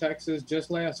deaths in Texas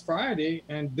just last Friday,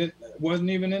 and it wasn't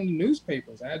even in the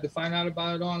newspapers. I had to find out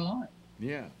about it online.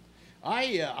 Yeah,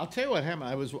 I'll tell you what happened.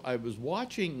 I was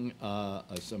watching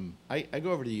some. I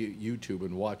go over to YouTube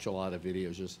and watch a lot of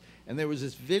videos. And there was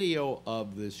this video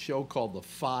of this show called The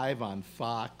Five on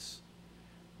Fox,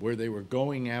 where they were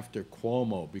going after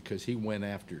Cuomo because he went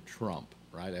after Trump.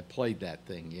 Right? I played that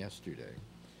thing yesterday,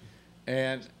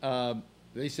 and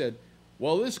they said,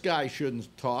 well, this guy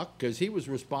shouldn't talk because he was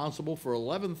responsible for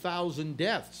 11,000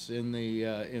 deaths in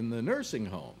the nursing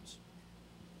homes.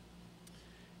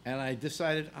 And I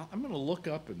decided I'm going to look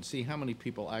up and see how many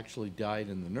people actually died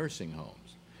in the nursing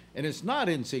homes. And it's not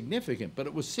insignificant, but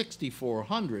it was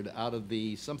 6,400 out of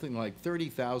the something like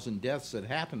 30,000 deaths that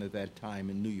happened at that time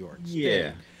in New York State.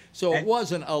 Yeah. So it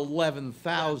wasn't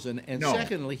 11,000. And no.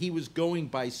 Secondly, he was going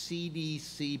by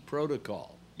CDC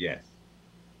protocol. Yes.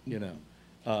 You know.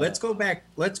 Let's go back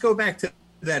to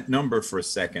that number for a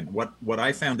second. What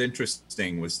I found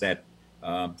interesting was that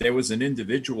there was an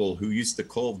individual who used to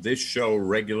call this show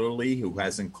regularly, who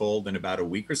hasn't called in about a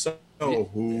week or so,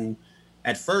 who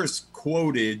at first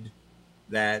quoted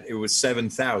that it was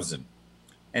 7,000.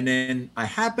 And then I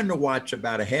happened to watch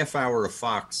about a half hour of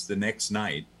Fox the next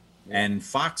night, and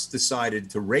Fox decided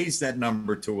to raise that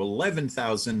number to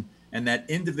 11,000. And that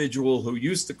individual who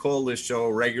used to call this show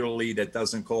regularly, that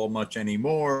doesn't call much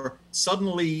anymore,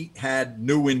 suddenly had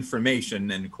new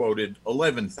information and quoted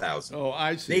 11,000. Oh,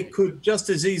 I see. They could just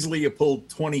as easily have pulled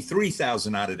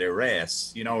 23,000 out of their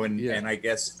ass, you know, and I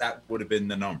guess that would have been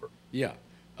the number. Yeah.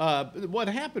 What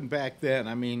happened back then,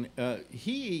 I mean,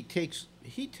 he takes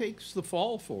the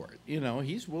fall for it. You know,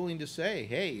 he's willing to say,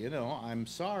 hey, you know, I'm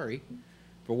sorry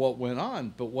for what went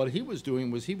on. But what he was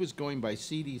doing was he was going by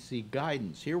CDC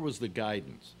guidance. Here was the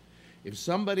guidance. If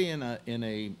somebody in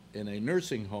a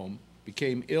nursing home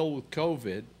became ill with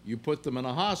COVID, you put them in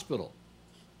a hospital,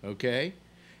 okay?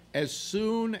 As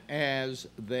soon as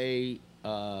they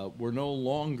were no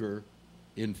longer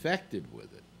infected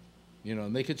with it, you know,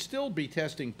 and they could still be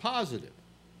testing positive,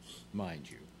 mind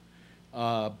you,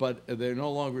 but they're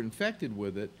no longer infected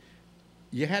with it,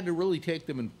 you had to really take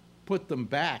them and put them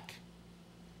back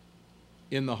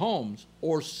in the homes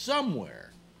or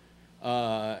somewhere.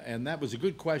 And that was a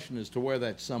good question as to where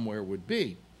that somewhere would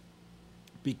be,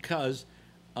 because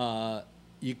our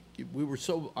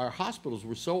hospitals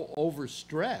were so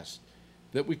overstressed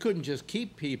that we couldn't just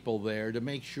keep people there to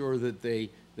make sure that they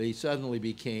suddenly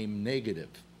became negative,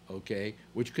 okay,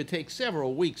 which could take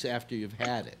several weeks after you've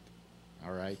had it.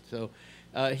 All right, so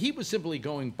he was simply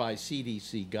going by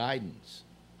CDC guidance,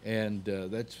 and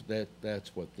that's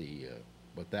what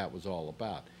that was all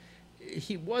about.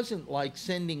 He wasn't like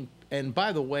sending, and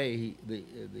by the way,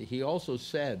 he also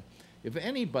said if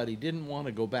anybody didn't want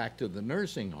to go back to the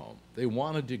nursing home, they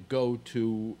wanted to go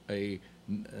to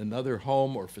another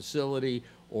home or facility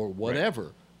or whatever,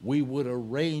 right, we would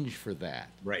arrange for that.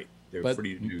 Right. They're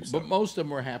free to do so. But most of them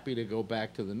were happy to go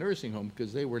back to the nursing home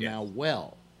because they were now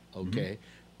well, okay?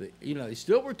 Mm-hmm. They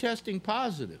still were testing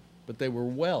positive, but they were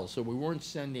well, so we weren't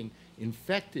sending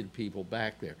infected people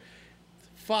back there.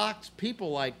 Fox,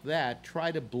 people like that,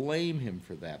 try to blame him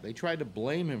for that. They try to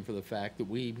blame him for the fact that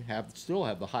we still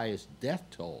have the highest death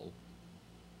toll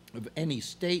of any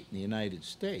state in the United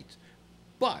States.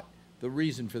 But the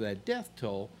reason for that death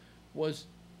toll was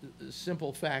the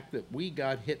simple fact that we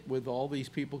got hit with all these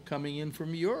people coming in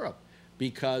from Europe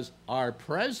because our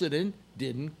president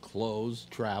didn't close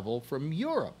travel from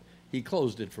Europe. He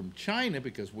closed it from China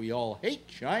because we all hate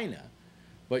China.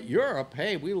 But Europe,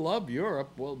 hey, we love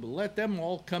Europe. Well, let them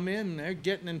all come in. They're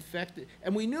getting infected.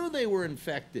 And we knew they were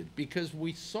infected because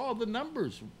we saw the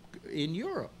numbers in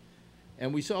Europe.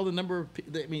 And we saw the number of,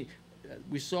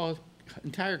 we saw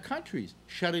entire countries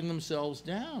shutting themselves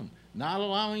down, not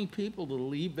allowing people to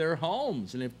leave their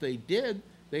homes. And if they did,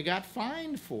 they got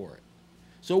fined for it.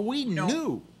 So we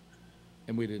knew,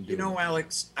 and we didn't do it. You know,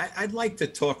 Alex, I'd like to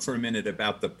talk for a minute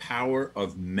about the power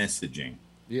of messaging.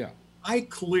 Yeah. I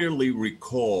clearly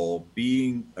recall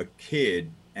being a kid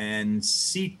and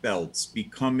seatbelts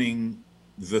becoming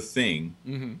the thing.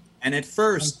 Mm-hmm. And at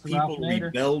first, people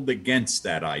rebelled against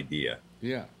that idea.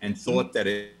 Yeah. And thought that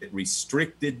it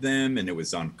restricted them and it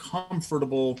was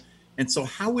uncomfortable. And so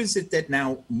how is it that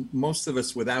now most of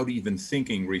us, without even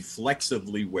thinking,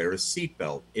 reflexively wear a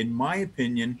seatbelt? In my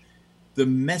opinion, the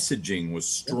messaging was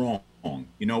strong.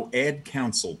 You know, Ad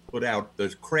Council put out the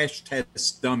crash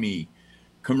test dummy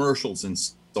commercials and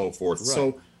so forth. Right.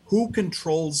 So who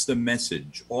controls the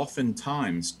message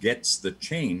oftentimes gets the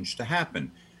change to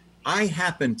happen. I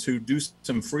happened to do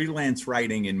some freelance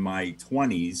writing in my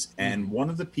 20s, and one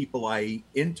of the people I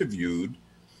interviewed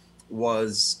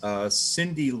was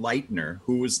Cindy Leitner,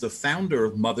 who was the founder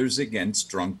of Mothers Against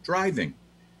Drunk Driving.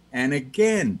 And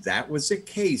again, that was a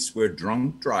case where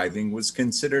drunk driving was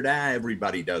considered,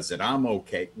 everybody does it, I'm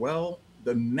okay. Well,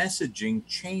 the messaging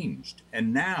changed.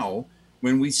 And now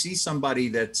when we see somebody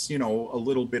that's, a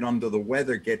little bit under the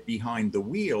weather get behind the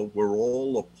wheel, we're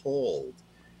all appalled.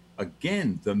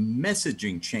 Again, the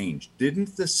messaging changed.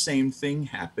 Didn't the same thing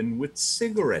happen with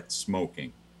cigarette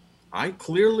smoking? I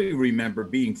clearly remember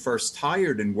being first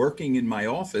hired and working in my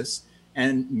office,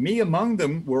 and me among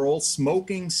them were all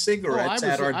smoking cigarettes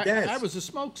at our desk. I was a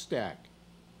smokestack.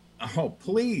 Oh,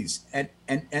 please. And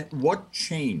what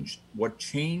changed? What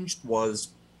changed was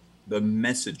the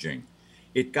messaging.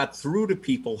 It got through to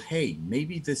people, hey,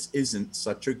 maybe this isn't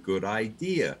such a good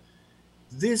idea.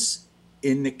 This,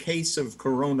 in the case of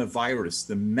coronavirus,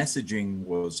 the messaging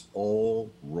was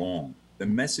all wrong. The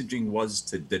messaging was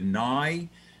to deny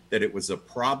that it was a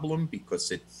problem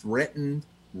because it threatened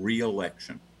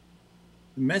re-election.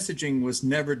 The messaging was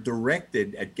never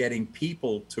directed at getting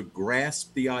people to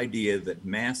grasp the idea that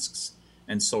masks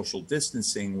and social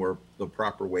distancing were the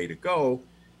proper way to go.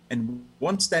 And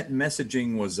once that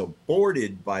messaging was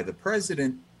aborted by the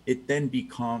president, it then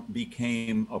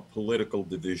became a political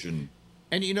division.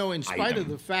 And you know, in spite of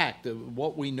the fact of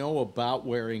what we know about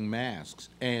wearing masks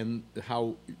and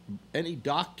how any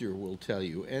doctor will tell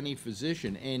you, any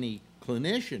physician, any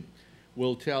clinician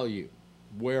will tell you,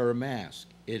 wear a mask.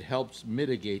 It helps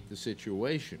mitigate the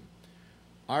situation.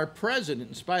 Our president,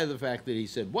 in spite of the fact that he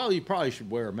said, well, you probably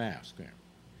should wear a mask,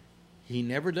 he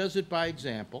never does it by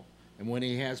example. And when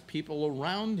he has people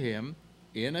around him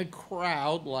in a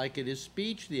crowd, like at his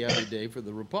speech the other day for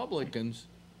the Republicans,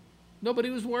 nobody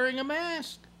was wearing a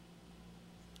mask.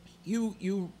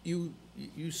 You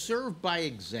serve by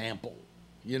example,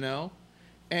 you know?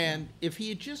 And if he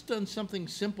had just done something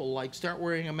simple like start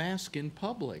wearing a mask in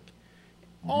public,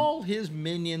 all his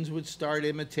minions would start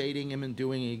imitating him and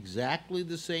doing exactly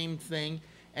the same thing,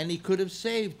 and he could have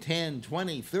saved 10,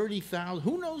 20, 30,000,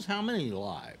 who knows how many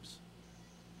lives,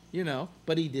 you know?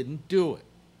 But he didn't do it.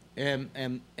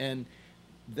 And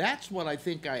that's what I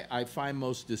think I find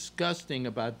most disgusting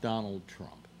about Donald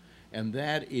Trump. And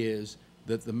that is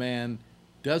that the man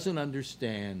doesn't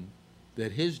understand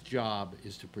that his job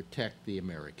is to protect the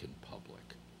American public.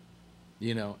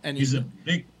 You know, and he's a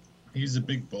big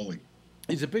bully.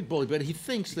 He's a big bully, but he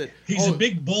thinks that he's a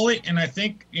big bully. And I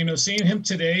think, you know, seeing him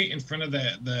today in front of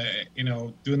the you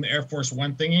know, doing the Air Force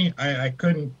One thingy, I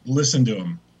couldn't listen to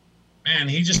him. Man,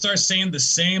 he just starts saying the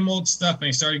same old stuff, and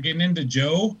he started getting into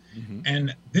Joe.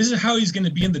 And this is how he's going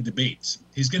to be in the debates.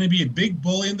 He's going to be a big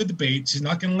bully in the debates. He's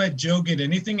not going to let Joe get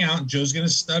anything out. Joe's going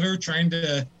to stutter trying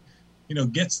to, you know,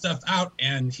 get stuff out,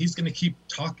 and he's going to keep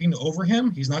talking over him.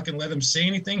 He's not going to let him say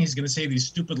anything. He's going to say these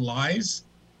stupid lies,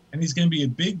 and he's going to be a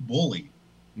big bully.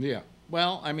 Yeah.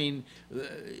 Well, I mean,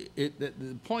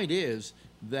 the point is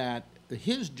that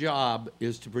his job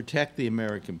is to protect the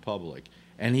American public.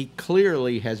 And he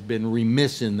clearly has been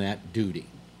remiss in that duty.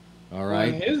 All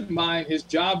right. Well, in his mind, his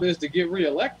job is to get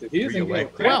reelected. He doesn't give a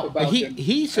crap about them.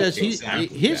 He says his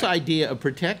idea of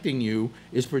protecting you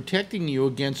is protecting you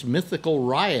against mythical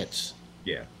riots.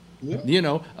 Yeah. You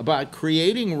know, about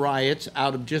creating riots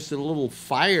out of just a little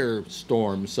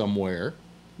firestorm somewhere.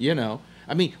 You know,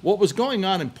 I mean, what was going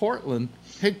on in Portland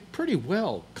had pretty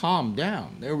well calmed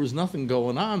down. There was nothing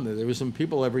going on there. There were some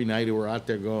people every night who were out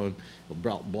there going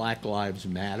about Black Lives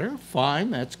Matter.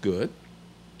 Fine, that's good.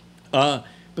 But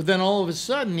then all of a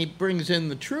sudden he brings in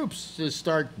the troops to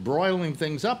start broiling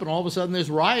things up, and all of a sudden there's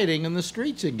rioting in the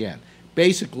streets again.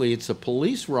 Basically, it's a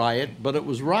police riot, but it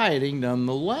was rioting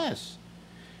nonetheless.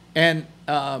 And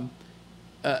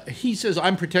he says,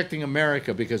 I'm protecting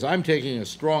America because I'm taking a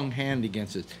strong hand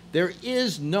against it. There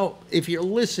is no, if you're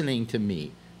listening to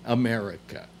me,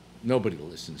 America, nobody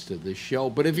listens to this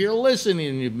show, but if you're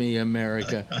listening to me,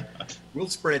 America, we'll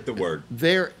spread the word.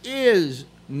 There is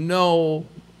no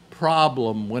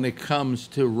problem when it comes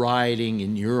to rioting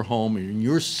in your home, in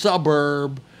your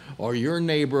suburb, or your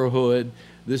neighborhood.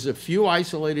 There's a few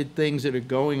isolated things that are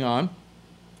going on.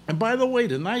 And by the way,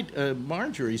 tonight,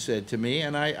 Marjorie said to me,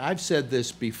 and I've said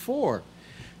this before,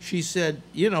 she said,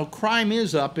 you know, crime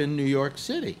is up in New York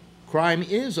City. Crime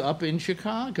is up in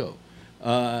Chicago.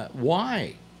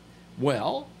 Why?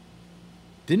 Well,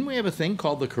 didn't we have a thing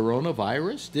called the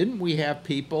coronavirus? Didn't we have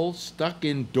people stuck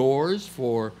indoors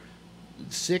for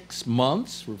 6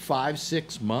 months, for 5,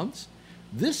 6 months?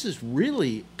 This is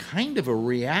really kind of a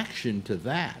reaction to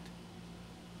that.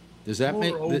 Does that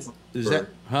make... Does that...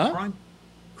 Huh?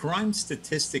 Crime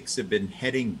statistics have been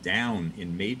heading down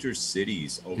in major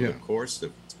cities over the course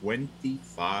of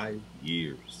 25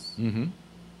 years.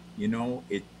 You know,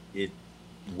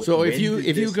 so if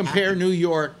you compare New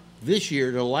York this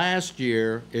year to last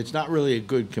year, it's not really a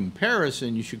good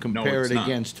comparison. You should compare it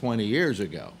against 20 years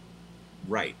ago.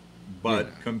 Right.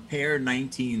 But compare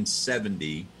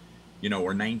 1970, you know,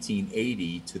 or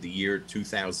 1980 to the year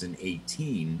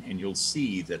 2018, and you'll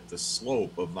see that the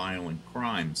slope of violent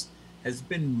crimes has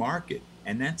been marked,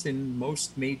 and that's in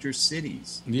most major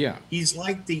cities. Yeah. He's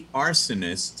like the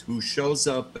arsonist who shows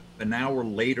up an hour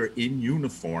later in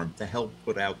uniform to help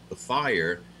put out the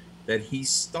fire that he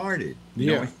started.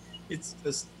 You know, it's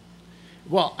just...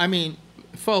 Well, I mean,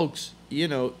 folks, you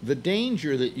know, the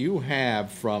danger that you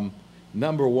have from,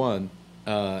 number one,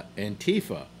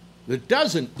 Antifa, that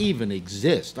doesn't even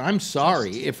exist. I'm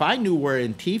sorry. If I knew where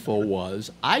Antifa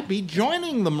was, I'd be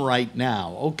joining them right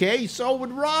now, okay? So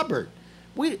would Robert.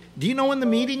 Do you know when the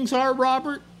meetings are,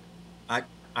 Robert?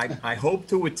 I hope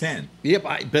to attend. Yep,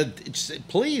 but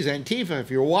please, Antifa,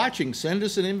 if you're watching, send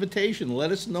us an invitation.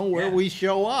 Let us know where we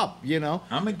show up, you know.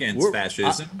 I'm against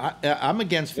fascism. I'm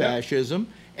against fascism.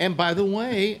 And by the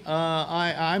way,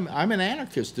 I'm an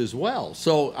anarchist as well.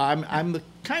 So I'm the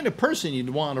kind of person you'd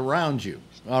want around you.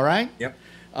 All right. Yep.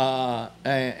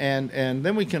 And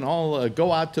then we can all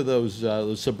go out to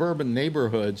those suburban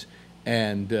neighborhoods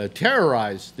and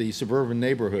terrorize the suburban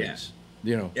neighborhoods.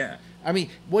 You know. Yeah. I mean,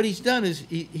 what he's done is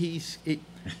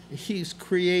he's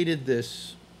created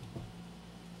this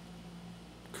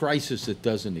crisis that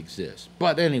doesn't exist.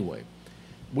 But anyway,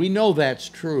 we know that's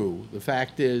true. The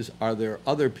fact is, are there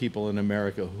other people in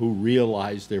America who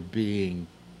realize they're being,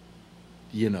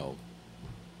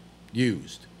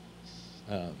 used?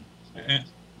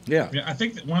 Yeah. I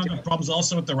think that one of the problems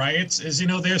also with the riots is,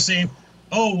 they're saying,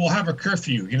 oh, we'll have a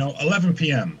curfew, 11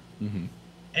 p.m. Mm-hmm.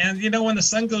 And, when the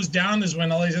sun goes down is when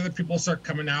all these other people start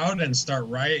coming out and start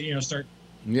start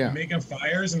making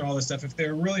fires and all this stuff. If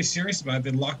they're really serious about it,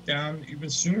 they'd lock down even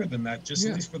sooner than that, just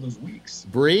at least for those weeks.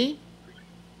 Bree,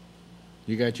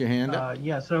 you got your hand up?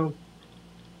 Yeah, so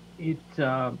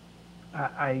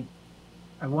I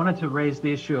wanted to raise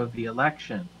the issue of the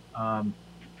election.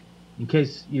 In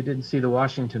case you didn't see the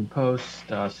Washington Post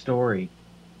story,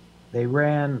 they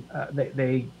ran,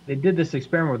 they did this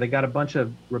experiment where they got a bunch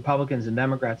of Republicans and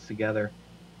Democrats together,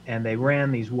 and they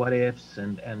ran these what ifs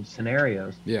and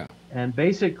scenarios. Yeah. And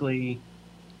basically,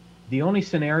 the only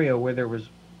scenario where there was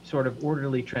sort of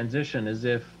orderly transition is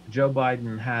if Joe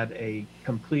Biden had a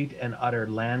complete and utter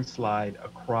landslide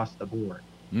across the board.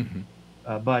 Mm-hmm.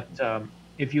 But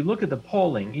if you look at the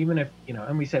polling, even if,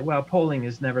 and we say, well, polling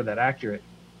is never that accurate.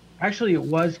 Actually, it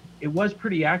was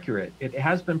pretty accurate. It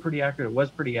has been pretty accurate. It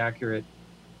was pretty accurate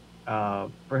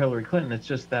for Hillary Clinton. It's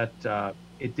just that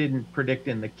it didn't predict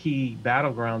in the key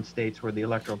battleground states where the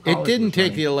Electoral College It didn't was take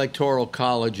running. the Electoral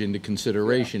College into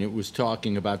consideration. It was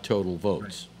talking about total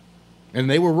votes. Right. And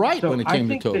they were right So when it came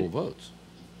to total votes.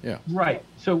 Yeah. Right.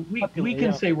 So we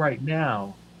can say right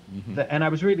now, and I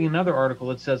was reading another article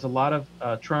that says a lot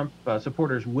of Trump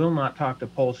supporters will not talk to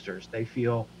pollsters. They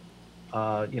feel,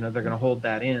 they're going to hold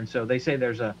that in. So they say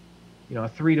there's a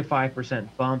 3 to 5%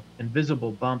 bump,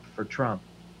 invisible bump for Trump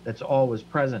that's always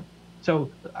present.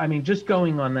 So, I mean, just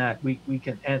going on that, we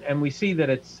can, and we see that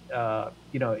it's,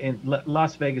 in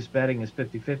Las Vegas betting is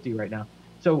 50-50 right now.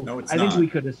 So No, it's I think not. we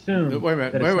could assume. Wait a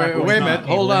minute. that it's not going Wait a to minute.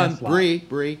 be a Hold on. landslide.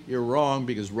 Bree, you're wrong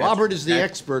because Robert is the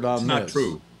expert on It's this. not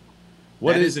true.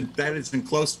 What that is- isn't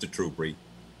close to true, Bree.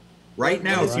 Right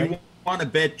now, if you want to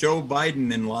bet Joe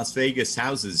Biden in Las Vegas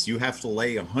houses, you have to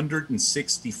lay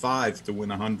 165 to win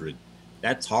 100.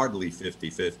 That's hardly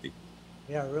 50-50.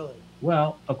 Yeah, really.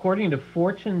 Well, according to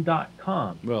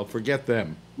Fortune.com, Well, forget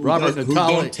them. Who Robert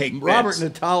don't take Robert bets?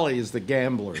 Natale is the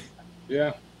gambler.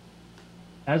 Yeah.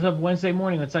 as of Wednesday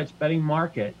morning, the site's betting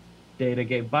market data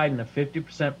gave Biden a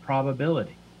 50%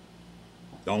 probability.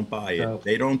 Don't buy So- it.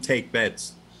 They don't take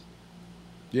bets.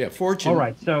 Yeah, Fortune. All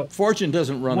right, so Fortune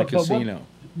doesn't run a But what- casino.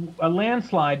 a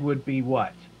landslide would be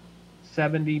what?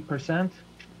 70%?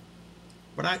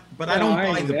 But I No, don't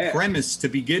I buy ain't the that. premise to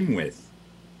begin with.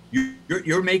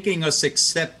 You're making us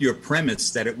accept your premise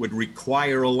that it would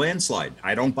require a landslide.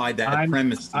 I don't buy that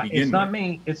premise to begin It's not with.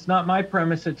 me. It's not my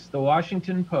premise. It's the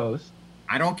Washington Post.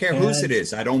 I don't care whose And it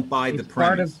is. I don't buy the It's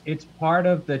part premise. it's part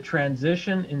of the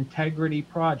Transition Integrity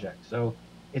Project. So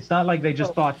it's not like they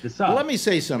just thought this up. Let me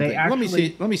say something. They Let me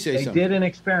say They something. did an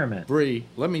experiment. Bree,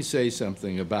 let me say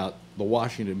something about the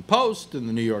Washington Post and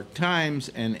the New York Times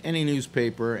and any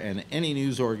newspaper and any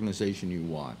news organization you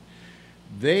want.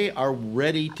 They are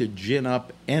ready to gin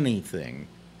up anything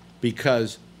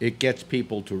because it gets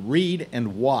people to read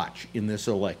and watch in this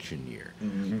election year.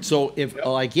 So if,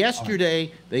 like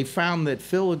yesterday, they found that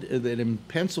that in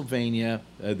Pennsylvania,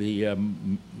 the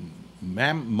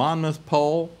Monmouth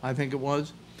poll, I think it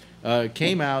was,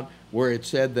 came out where it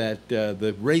said that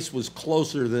the race was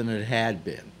closer than it had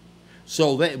been.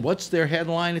 So what's their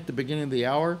headline at the beginning of the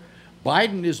hour?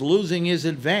 Biden is losing his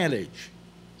advantage.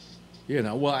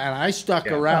 Well, and I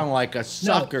stuck around like a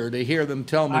sucker to hear them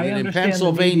tell me I that in understand the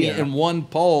Pennsylvania, media. in one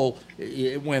poll,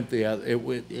 it went the other.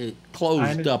 It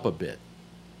closed up a bit.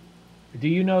 Do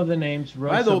you know the names?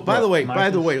 By the way,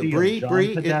 Michael Steele, Bree,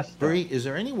 John Podesta? is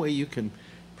there any way you can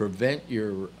prevent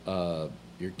your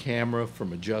camera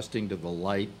from adjusting to the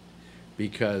light?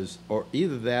 Because, or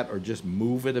either that or just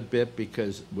move it a bit,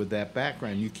 because with that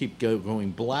background, you keep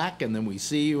going black, and then we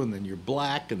see you, and then you're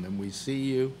black, and then we see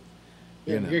you.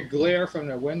 You get glare from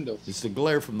the windows. It's the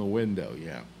glare from the window,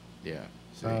 yeah.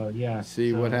 See, yeah.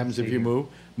 See So what let's happens if see you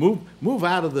here. move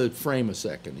out of the frame a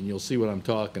second, and you'll see what I'm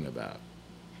talking about.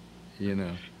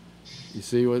 You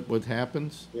see what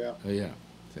happens? Yeah. Yeah.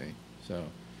 See, so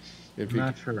if I'm you,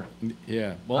 not sure.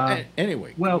 yeah. Well,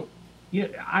 anyway. Well, yeah,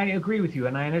 I agree with you,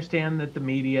 and I understand that the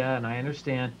media, and I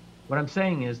understand what I'm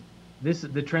saying is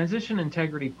the Transition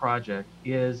Integrity Project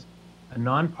is a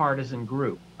nonpartisan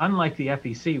group, unlike the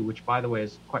FEC, which, by the way,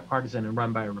 is quite partisan and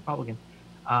run by a Republican,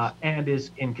 and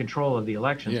is in control of the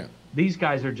elections. Yeah. These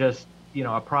guys are just,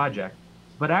 a project.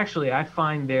 But actually, I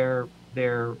find their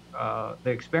the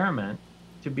experiment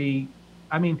to be,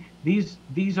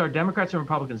 these are Democrats and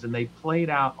Republicans, and they played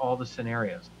out all the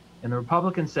scenarios. And the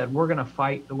Republicans said, we're going to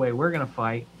fight the way we're going to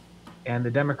fight. And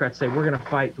the Democrats say, we're going to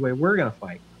fight the way we're going to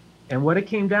fight. And what it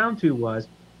came down to was,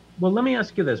 well, let me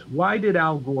ask you this. Why did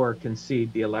Al Gore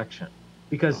concede the election?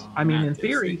 Because, in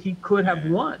theory, he could have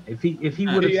won if he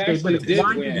would have stayed with it.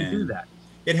 Why did he do that?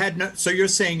 It had so you're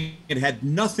saying it had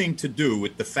nothing to do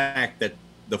with the fact that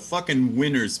the fucking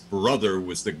winner's brother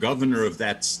was the governor of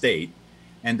that state,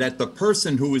 and that the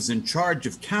person who was in charge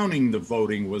of counting the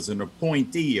voting was an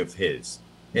appointee of his.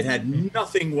 It had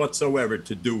nothing whatsoever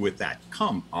to do with that.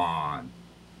 Come on.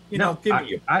 Give me a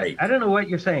break. I don't know what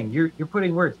you're saying. You're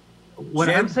putting words. What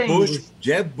I'm saying is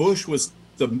Jeb Bush was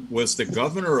the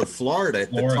governor of Florida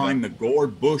at the time the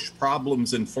Gore-Bush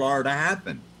problems in Florida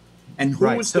happened. And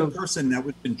who was the person that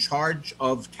was in charge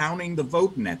of counting the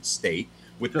vote in that state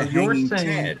with the hanging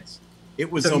chads?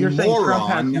 It was a moron Trump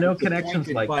has that no was connections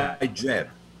appointed like by that. Jeb.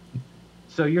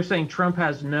 So you're saying Trump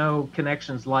has no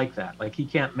connections like that? Like he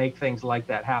can't make things like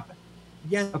that happen?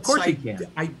 Yes, of course he can.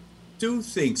 I do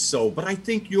think so, but I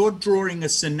think you're drawing a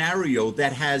scenario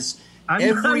that has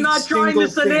I'm not drawing the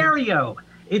scenario.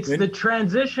 It's the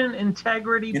Transition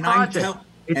Integrity Project.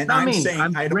 It's not me.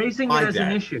 I'm raising it as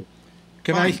an issue.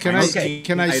 Can I say?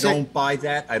 I don't buy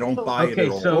that. I don't buy it at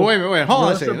all. So wait. Hold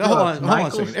on a second. Hold on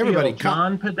a second. Everybody,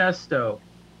 John Podesta,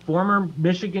 former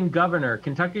Michigan governor,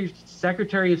 Kentucky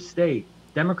Secretary of State,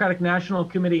 Democratic National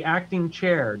Committee acting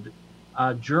chair,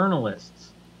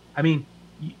 journalists.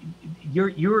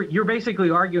 You're basically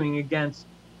arguing against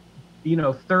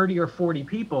 30 or 40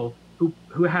 people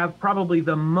who have probably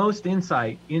the most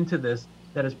insight into this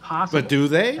that is possible. But do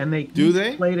they? And they do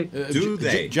they? Do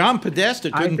they? John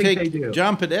Podesta couldn't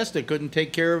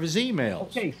take care of his emails.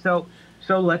 Okay, so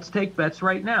let's take bets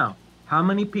right now. How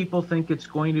many people think it's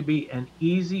going to be an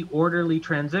easy, orderly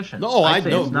transition? No,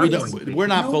 we're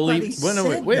not believing.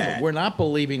 We're not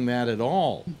believing that at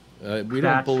all. Don't believe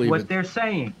That's what it. they're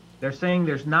saying. They're saying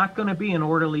there's not going to be an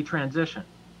orderly transition.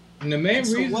 And the main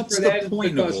reason what's for the that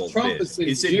point is of because all Trump this?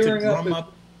 is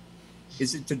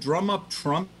Is it to drum up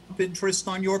Trump interest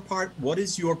on your part? What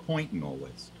is your point in all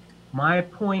this? My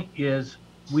point is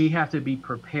we have to be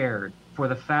prepared for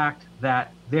the fact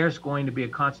that there's going to be a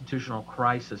constitutional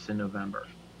crisis in November.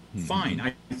 Fine.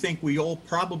 I think we all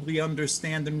probably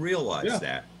understand and realize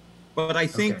that. But I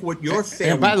think what you're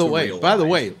failing and by the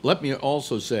way, let me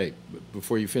also say,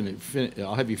 before you finish,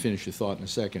 I'll have you finish your thought in a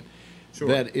second,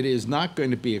 that it is not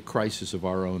going to be a crisis of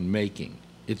our own making.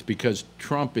 It's because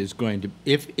Trump is going to,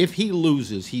 if he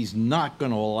loses, he's not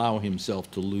going to allow himself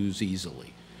to lose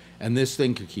easily. And this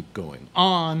thing could keep going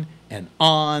on, and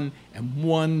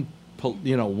one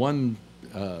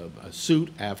suit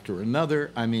after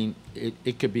another.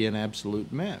 It could be an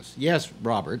absolute mess. Yes,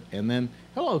 Robert, and then,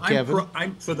 hello, Kevin.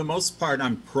 For the most part,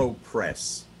 I'm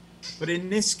pro-press. But in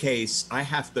this case, I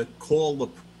have to call the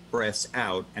press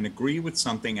out and agree with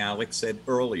something Alex said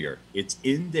earlier. It's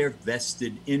in their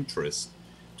vested interest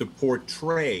to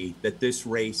portray that this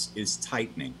race is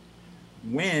tightening.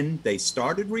 When they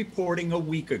started reporting a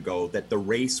week ago that the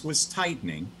race was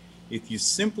tightening, if you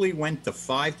simply went to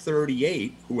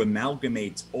 538, who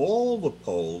amalgamates all the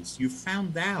polls, you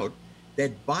found out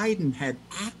that Biden had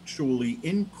actually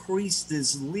increased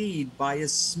his lead by a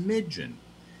smidgen.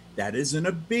 That isn't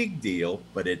a big deal,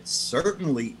 but it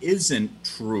certainly isn't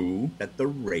true that the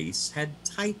race had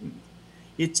tightened.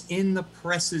 It's in the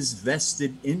press's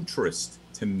vested interest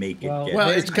to make it get well,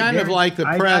 it's kind of like the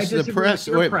press. The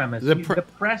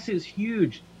press is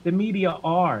huge. The media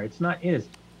are. It's not is.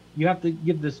 You have to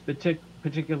give this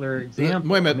particular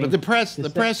example. Wait a minute, but the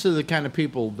press are the kind of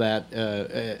people that,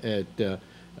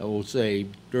 I will say,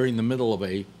 during the middle of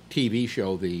a TV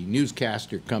show, the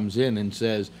newscaster comes in and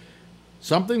says,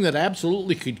 something that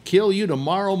absolutely could kill you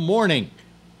tomorrow morning.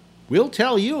 We'll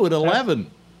tell you at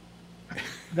 11.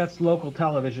 That's local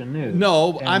television news.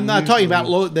 No, I'm not talking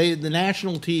about the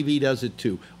national TV does it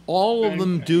too. All of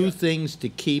them do things to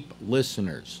keep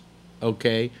listeners,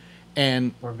 okay?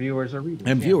 Or viewers or readers.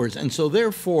 And viewers. And so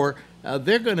therefore,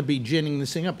 they're going to be ginning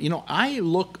this thing up. I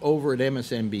look over at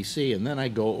MSNBC and then I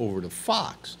go over to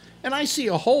Fox and I see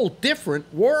a whole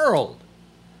different world.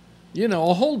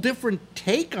 A whole different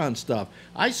take on stuff.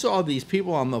 I saw these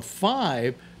people on the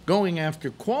 5 going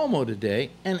after Cuomo today,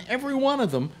 and every one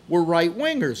of them were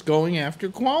right-wingers going after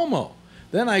Cuomo.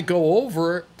 Then I go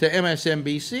over to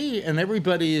MSNBC, and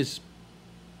everybody is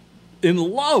in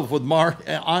love with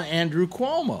Andrew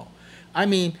Cuomo. I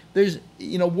mean, there's,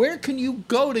 where can you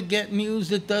go to get news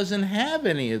that doesn't have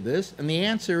any of this? And the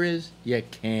answer is you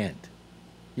can't.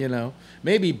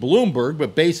 Maybe Bloomberg,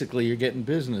 but basically you're getting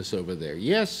business over there.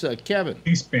 Yes, Kevin.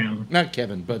 C-SPAN. Not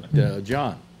Kevin, but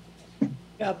John.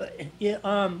 Yeah, but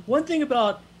one thing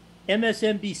about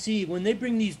MSNBC, when they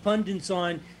bring these pundits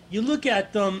on, you look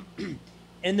at them,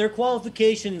 and their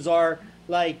qualifications are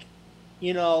like,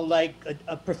 like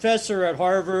a professor at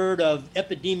Harvard of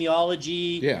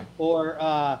epidemiology, yeah, or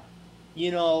a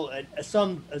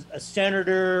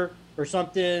senator or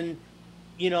something.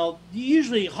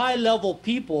 Usually high-level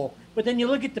people. But then you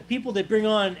look at the people they bring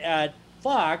on at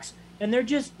Fox, and they're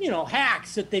just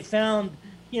hacks that they found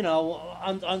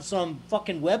on some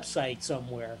fucking website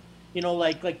somewhere.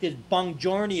 Like this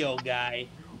Bongiorno guy,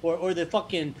 or the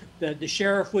fucking the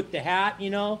sheriff with the hat,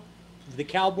 the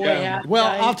cowboy hat. Well,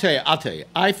 guy. I'll tell you,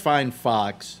 I find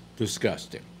Fox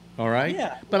disgusting. All right.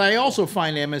 Yeah. But I also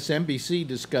find MSNBC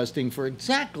disgusting for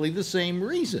exactly the same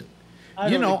reason.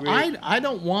 I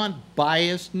don't want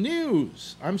biased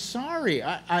news. I'm sorry.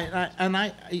 I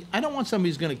don't want somebody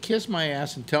who's going to kiss my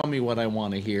ass and tell me what I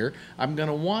want to hear. I'm going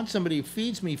to want somebody who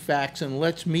feeds me facts and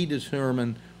lets me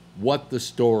determine what the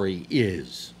story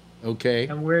is. Okay?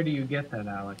 And where do you get that,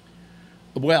 Alex?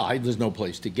 Well, there's no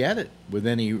place to get it with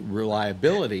any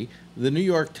reliability. The New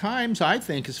York Times, I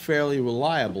think, is fairly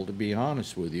reliable, to be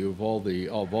honest with you, of all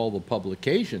the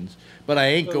publications. But I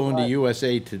ain't going to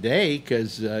USA Today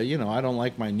because I don't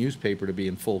like my newspaper to be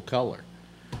in full color.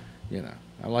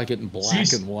 I like it in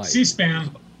black and white.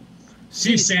 C-SPAN.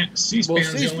 C-SPAN is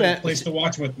the only place to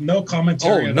watch with no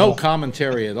commentary. Oh, no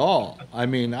commentary at all. I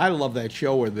mean, I love that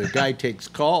show where the guy takes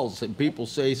calls and people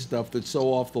say stuff that's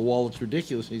so off the wall it's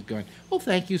ridiculous. He's going, "Well,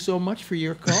 thank you so much for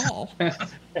your call."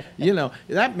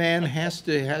 That man has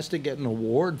to get an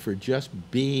award for just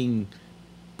putting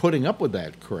up with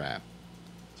that crap.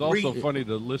 It's also funny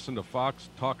to listen to Fox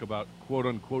talk about "quote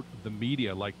unquote" the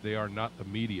media like they are not the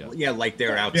media. Yeah, like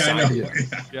they're outside.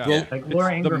 Yeah. Like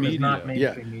Laura Ingraham is not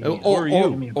mainstream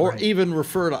media. Or even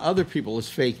refer to other people as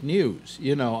fake news.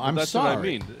 I'm that's sorry. What I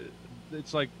mean.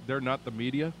 It's like they're not the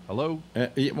media. Hello.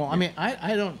 Well, I mean,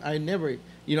 I never.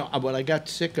 What I got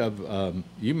sick of.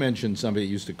 You mentioned somebody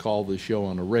that used to call the show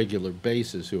on a regular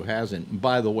basis who hasn't. And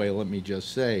by the way, let me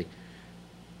just say,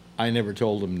 I never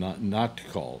told him not to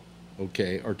call.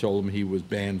 Okay, or told him he was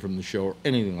banned from the show or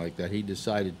anything like that. He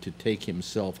decided to take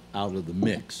himself out of the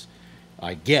mix.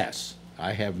 I guess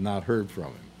I have not heard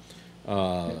from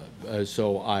him.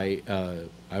 So I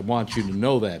want you to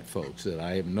know that, folks, that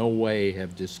I in no way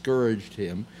have discouraged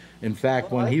him. In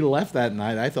fact, when he left that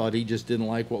night, I thought he just didn't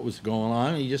like what was going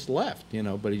on. He just left,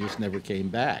 but he just never came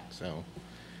back. So,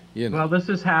 Well, this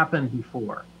has happened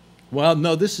before. Well,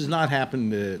 no, this has not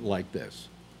happened like this.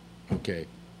 Okay.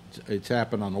 It's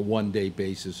happened on a one-day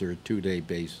basis or a two-day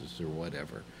basis or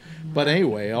whatever. But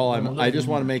anyway, I just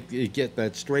want to get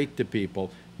that straight to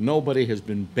people. Nobody has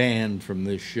been banned from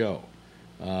this show.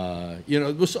 A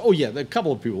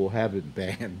couple of people have been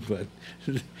banned, but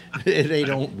they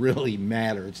don't really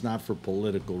matter. It's not for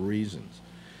political reasons.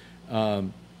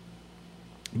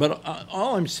 But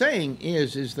all I'm saying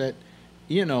is that,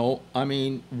 I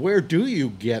mean, where do you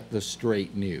get the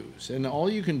straight news? And all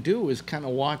you can do is kind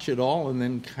of watch it all and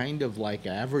then kind of like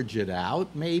average it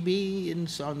out, maybe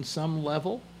on some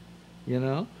level. I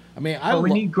mean, we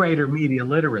need greater media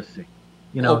literacy.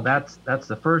 That's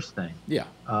the first thing. Yeah.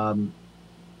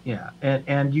 Yeah,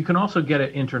 and you can also get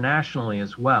it internationally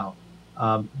as well.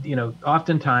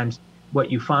 Oftentimes what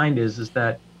you find is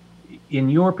that in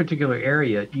your particular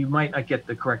area, you might not get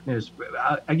the correct news.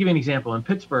 I'll give you an example. In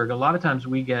Pittsburgh, a lot of times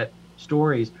we get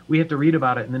stories, we have to read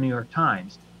about it in the New York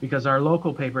Times because our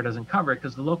local paper doesn't cover it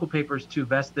because the local paper is too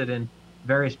vested in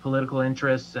various political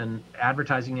interests and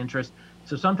advertising interests.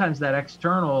 So sometimes that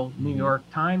external New York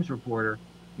Times reporter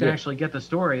can actually get the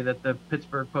story that the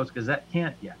Pittsburgh Post-Gazette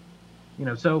can't yet.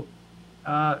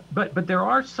 But there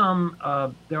are some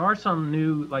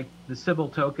new, like the civil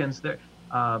tokens.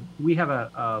 We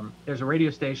have there's a radio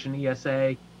station,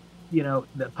 ESA,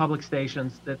 the public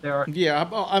stations that there are. Yeah,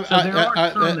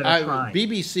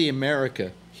 BBC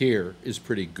America here is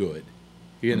pretty good.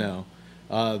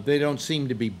 They don't seem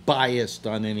to be biased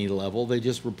on any level. They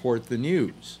just report the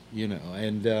news.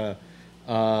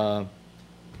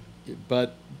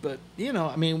 But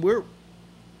I mean,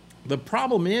 the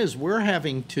problem is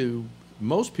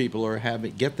most people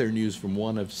get their news from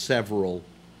one of several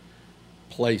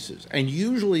places. And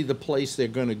usually the place they're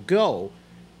going to go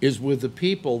is with the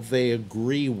people they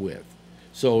agree with.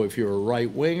 So if you're a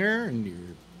right-winger and you're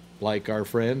like our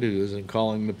friend who isn't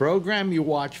calling the program, you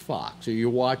watch Fox or you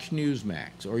watch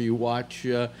Newsmax or you watch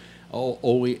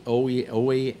OAN?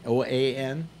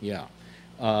 Yeah.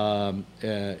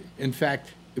 In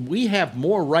fact, we have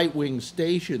more right-wing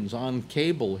stations on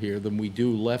cable here than we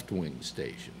do left-wing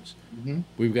stations.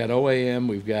 We've got OAM,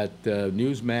 we've got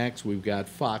Newsmax, we've got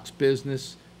Fox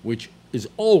Business, which is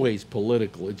always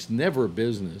political. It's never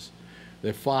business.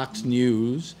 They're Fox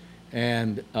News,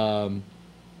 and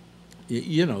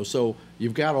you know, so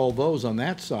you've got all those on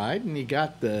that side, and you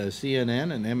got the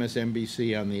CNN and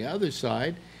MSNBC on the other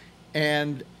side,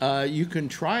 and you can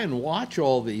try and watch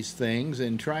all these things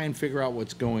and try and figure out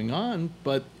what's going on,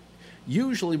 but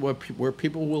usually where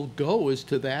people will go is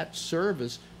to that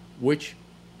service which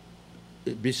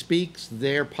bespeaks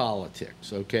their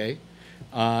politics, okay?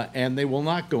 And they will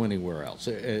not go anywhere else.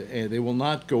 They will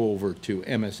not go over to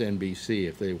MSNBC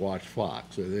if they watch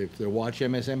Fox. Or if they watch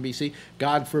MSNBC,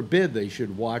 God forbid they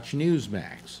should watch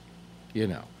Newsmax, you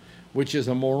know, which is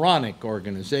a moronic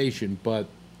organization, but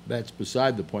that's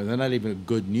beside the point. They're not even a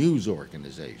good news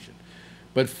organization.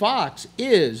 But Fox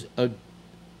is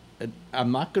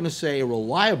I'm not going to say a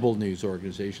reliable news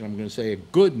organization, I'm going to say a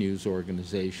good news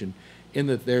organization in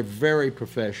that they're very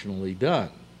professionally done.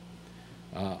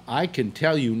 I can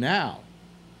tell you now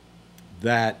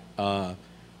that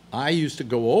I used to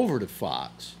go over to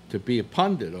Fox to be a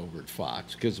pundit over at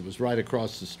Fox because it was right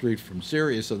across the street from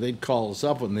Sirius, so they'd call us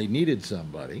up when they needed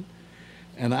somebody.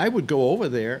 And I would go over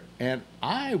there, and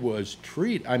I was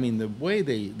I mean, the way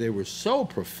they were so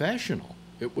professional,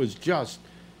 it was just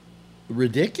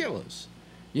ridiculous.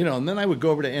 You know, and then I would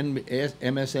go over to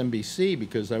MSNBC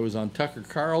because I was on Tucker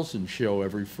Carlson's show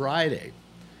every Friday.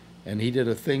 And he did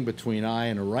a thing between I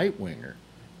and a right-winger.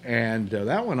 And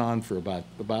that went on for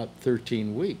about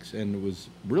 13 weeks, and it was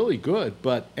really good.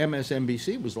 But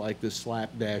MSNBC was like this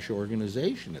slapdash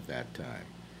organization at that time.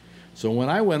 So when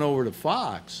I went over to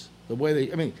Fox, the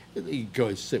way I mean, you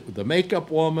go sit with the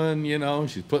makeup woman, you know,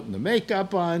 she's putting the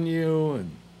makeup on you,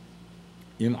 and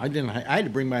you know, I had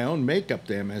to bring my own makeup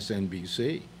to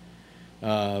MSNBC.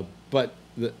 But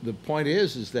the point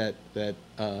is that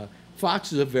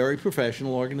Fox is a very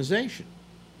professional organization,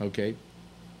 okay?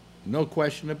 No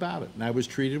question about it. And I was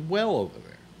treated well over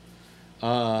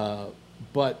there.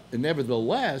 But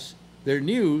nevertheless, their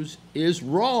news is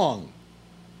wrong.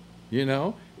 You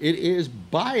know, it is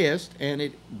biased, and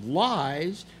it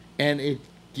lies, and it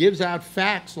gives out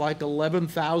facts like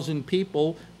 11,000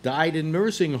 people died in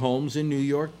nursing homes in New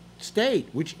York State,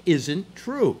 which isn't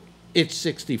true. It's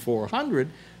 6,400.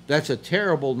 That's a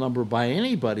terrible number by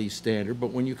anybody's standard,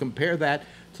 but when you compare that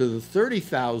to the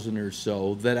 30,000 or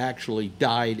so that actually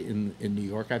died in New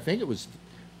York, I think it was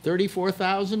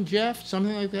 34,000, Jeff,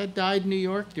 something like that, died in New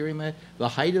York during the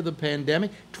height of the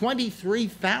pandemic,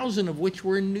 23,000 of which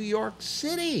were in New York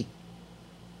City.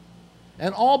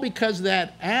 And all because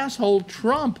that asshole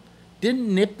Trump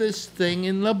didn't nip this thing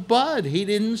in the bud. He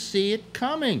didn't see it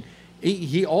coming.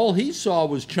 All he saw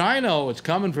was China. Oh, it's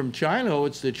coming from China. Oh,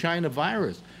 it's the China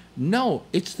virus. No,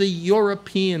 it's the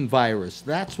European virus.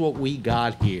 That's what we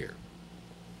got here.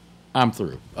 I'm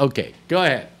through. Okay, go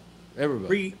ahead,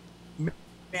 everybody.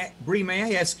 Bree, may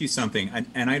I ask you something?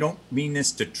 And I don't mean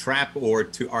this to trap or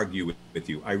to argue with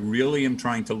you. I really am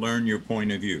trying to learn your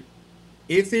point of view.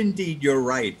 If indeed you're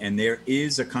right, and there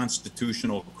is a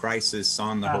constitutional crisis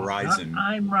on the horizon.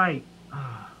 I'm right.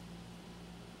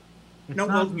 No,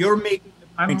 well, you're making.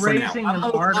 I'm raising an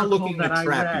article that I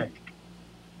read.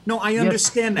 No, I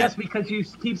understand that. Yes, because you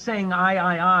keep saying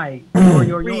I,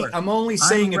 your. I'm only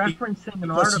saying I'm it referencing an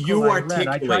because article you I read.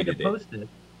 I tried to articulated post it.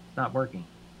 It's not working.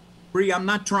 Bree, I'm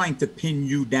not trying to pin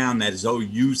you down as though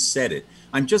you said it.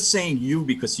 I'm just saying you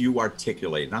because you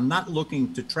articulated. I'm not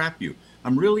looking to trap you.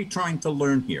 I'm really trying to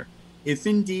learn here. If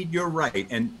indeed you're right,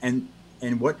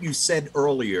 and what you said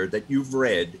earlier that you've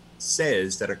read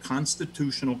says that a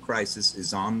constitutional crisis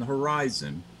is on the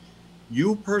horizon,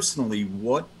 you personally,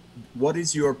 what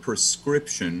is your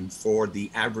prescription for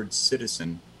the average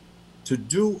citizen to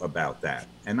do about that?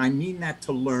 And I mean that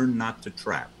to learn, not to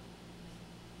trap.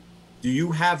 Do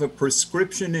you have a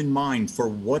prescription in mind for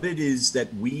what it is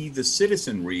that we, the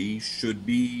citizenry, should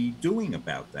be doing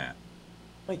about that?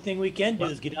 The only thing we can do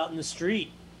is get out in the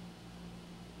street.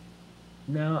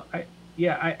 No,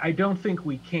 I don't think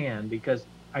we can, because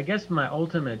I guess my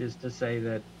ultimate is to say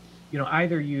that, you know,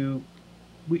 either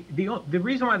the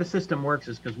reason why the system works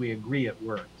is because we agree it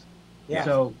works. Yeah.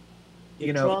 So,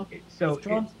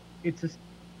 It's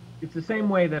the same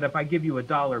way that if I give you a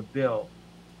 $1 bill,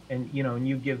 and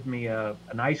you give me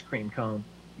an ice cream cone,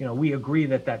 we agree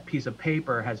that piece of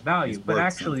paper has value, but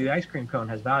actually the ice cream cone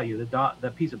has value.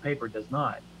 The piece of paper does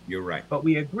not. You're right. But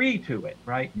we agree to it,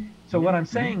 right? So what I'm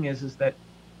saying is that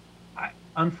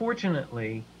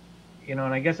unfortunately, and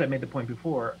I guess I made the point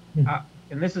before,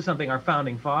 and this is something our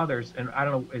founding fathers, and I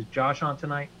don't know, is Josh on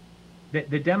tonight?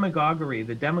 The demagoguery,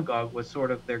 the demagogue was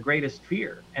sort of their greatest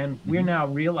fear, and we're now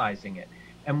realizing it.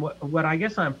 And what I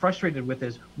guess I'm frustrated with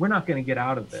is we're not going to get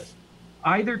out of this.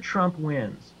 Either Trump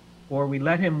wins, or we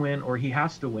let him win, or he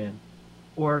has to win,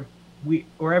 or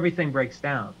everything breaks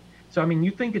down. So I mean,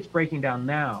 you think it's breaking down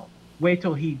now? Wait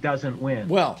till he doesn't win.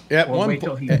 Well, at one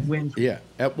point, wins. Yeah,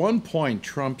 at one point,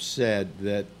 Trump said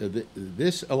that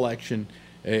this election,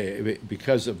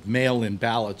 because of mail-in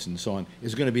ballots and so on,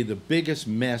 is going to be the biggest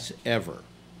mess ever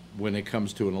when it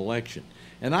comes to an election.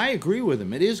 And I agree with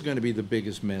him. It is going to be the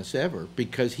biggest mess ever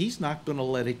because he's not going to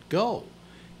let it go.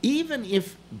 Even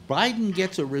if Biden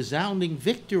gets a resounding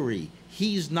victory,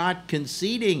 he's not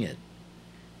conceding it.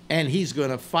 And he's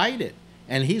going to fight it.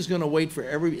 And he's going to wait for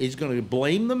he's going to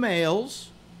blame the males.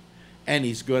 And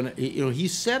he's going to, he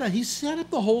set up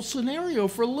the whole scenario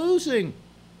for losing.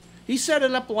 He set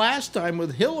it up last time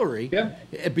with Hillary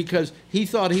because he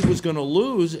thought he was going to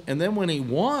lose. And then when he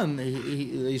won,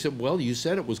 he said, well, you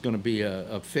said it was going to be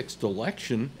a fixed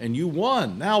election and you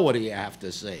won. Now what do you have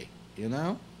to say?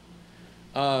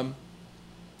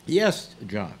 Yes,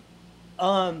 John.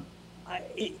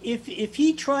 If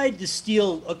he tried to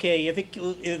steal, okay, if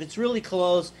it's really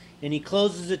close and he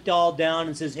closes it all down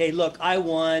and says, hey, look, I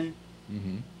won,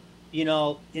 and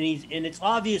it's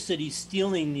obvious that he's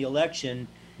stealing the election.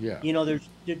 Yeah. There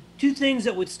are two things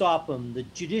that would stop him: the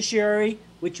judiciary,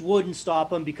 which wouldn't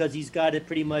stop him because he's got it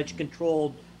pretty much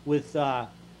controlled with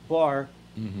Barr,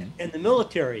 and the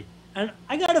military. And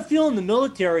I got a feeling the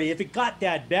military, if it got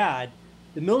that bad,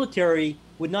 the military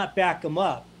would not back him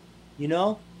up,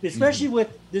 especially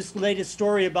with this latest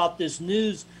story about this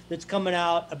news that's coming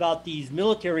out about these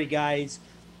military guys,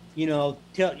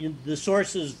 the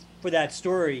sources for that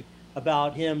story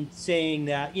about him saying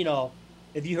that,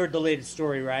 have you heard the latest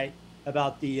story, right?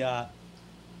 About the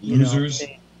losers.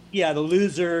 The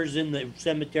losers in the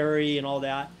cemetery and all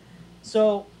that.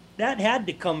 So that had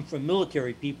to come from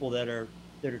military people that are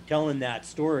telling that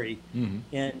story.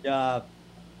 And I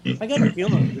got the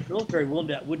feeling the military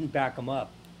wouldn't back them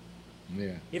up.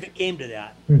 Yeah. If it came to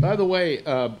that. By the way,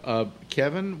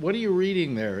 Kevin, what are you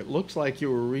reading there? It looks like you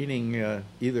were reading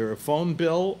either a phone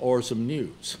bill or some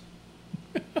news.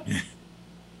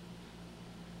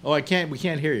 Oh, we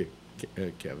can't hear you,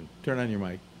 Kevin. Turn on your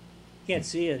mic. Can't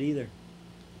see it either.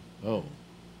 Oh.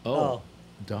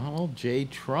 Donald J.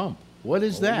 Trump. What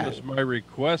is that? That's my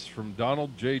request from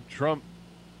Donald J. Trump.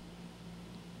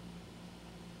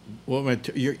 Well,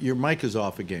 your mic is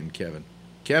off again, Kevin.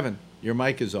 Kevin, your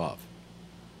mic is off.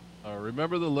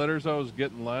 Remember the letters I was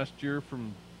getting last year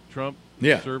from Trump?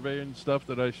 Yeah. Survey and stuff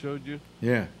that I showed you?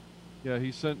 Yeah. Yeah,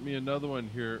 he sent me another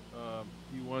one here.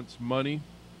 He wants money.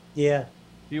 Yeah.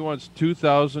 He wants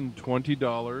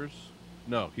 $2,020.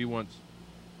 No, he wants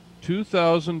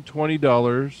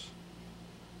 $2,020,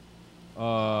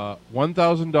 $1,000,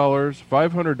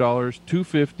 $500,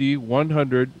 $250,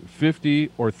 $100, $50,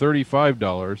 or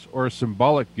 $35, or a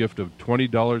symbolic gift of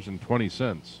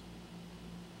 $20.20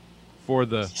 for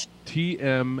the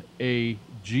TMAGAC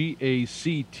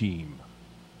team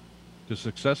to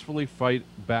successfully fight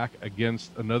back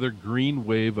against another green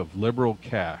wave of liberal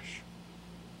cash.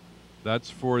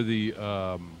 That's for the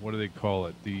what do they call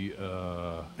it? The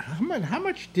how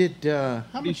much did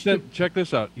check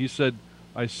this out. He said,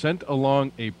 I sent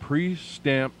along a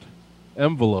pre-stamped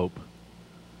envelope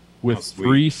with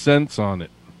 3 cents on it.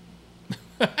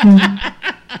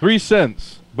 3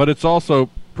 cents, but it's also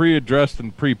pre-addressed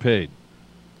and prepaid.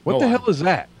 What the hell is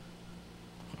that?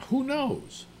 Who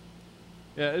knows?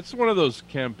 Yeah, it's one of those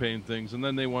campaign things, and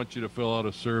then they want you to fill out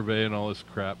a survey and all this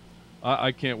crap.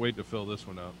 I can't wait to fill this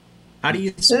one out. How do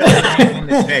you spell it on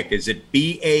the pick? Is it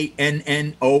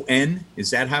Bannon?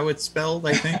 Is that how it's spelled,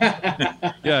 I think?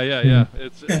 Yeah.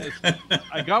 It's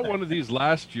I got one of these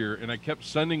last year, and I kept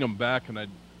sending them back, and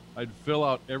I'd fill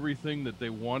out everything that they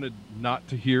wanted not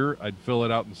to hear. I'd fill it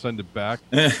out and send it back.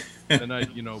 And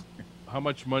how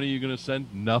much money are you going to send?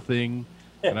 Nothing.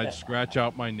 And I'd scratch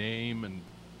out my name and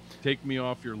take me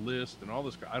off your list and all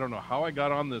this. I don't know how I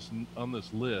got on this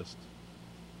list.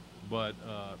 But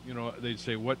they'd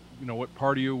say, what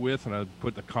party are you with? And I'd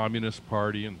put the Communist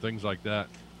Party and things like that.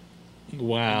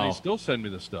 Wow. And they still send me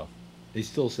the stuff. They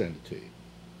still send it to you.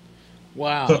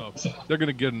 Wow. So they're going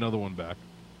to get another one back.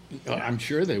 I'm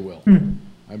sure they will.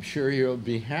 I'm sure you'll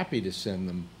be happy to send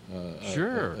them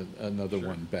another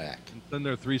one back. And send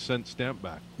their 3 cent stamp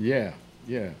back. Yeah.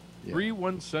 3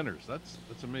 1-centers. That's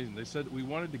amazing. They said we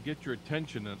wanted to get your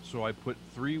attention, and so I put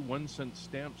 3 1-cent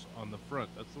stamps on the front.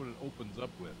 That's what it opens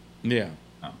up with. Yeah.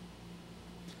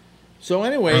 So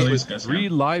anyway, with 3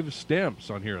 live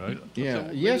stamps on here.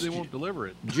 Yes, they won't deliver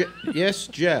it. Yes,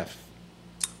 Jeff.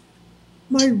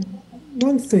 My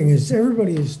one thing is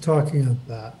everybody is talking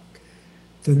about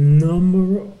the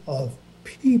number of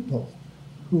people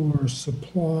who are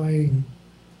supplying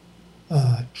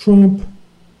Trump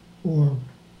or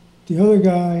the other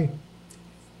guy.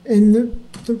 And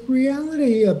the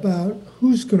reality about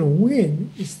who's going to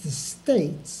win is the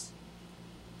states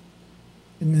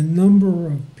and the number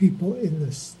of people in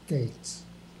the states.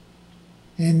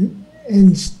 And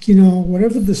you know,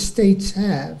 whatever the states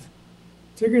have,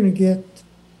 they're going to get,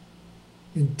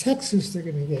 in Texas, they're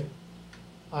going to get,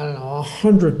 I don't know,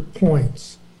 100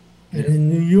 points. And in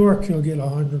New York, you'll get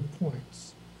 100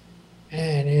 points.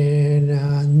 And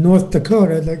in North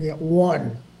Dakota, they get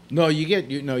 1. No,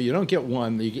 you don't get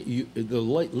 1. You get the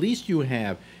least you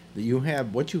have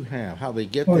what you have. How they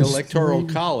get the Electoral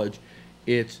College,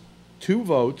 it's 2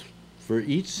 votes for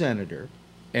each senator,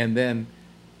 and then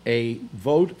a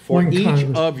vote for each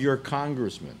of your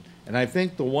congressmen. And I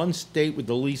think the one state with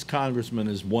the least congressmen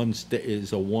is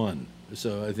a 1.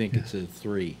 So I think it's a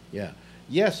 3. Yeah.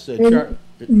 Yes.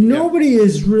 Nobody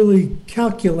is really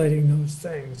calculating those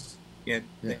things. Yeah,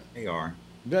 they are.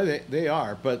 They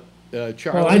are, but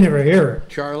Charlie. Well, I never hear it.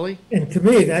 Charlie. And to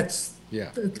me, that's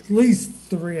at least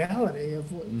the reality of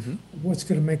what's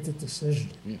going to make the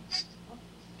decision. Yeah.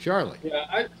 Charlie.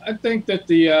 Yeah, I think that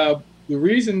the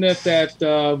reason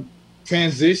that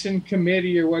transition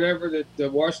committee or whatever that the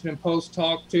Washington Post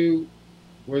talked to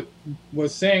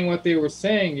was saying what they were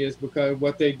saying is because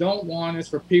what they don't want is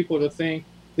for people to think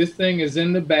this thing is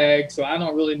in the bag, so I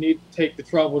don't really need to take the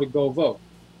trouble to go vote.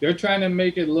 They're trying to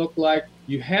make it look like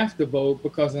you have to vote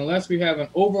because unless we have an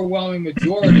overwhelming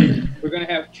majority, we're going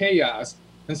to have chaos.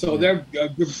 And so they're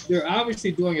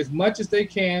obviously doing as much as they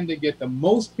can to get the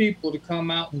most people to come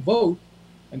out and vote.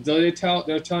 And so they're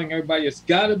telling everybody it's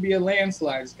got to be a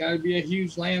landslide. It's got to be a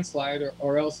huge landslide,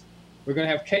 or else we're going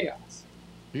to have chaos.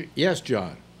 Yes,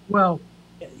 John. Well,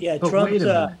 yeah,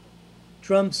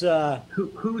 Trump's.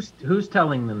 Who's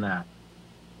telling them that?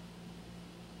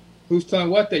 Who's telling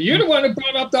what? That you're the one that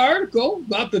brought up the article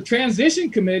about the transition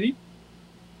committee.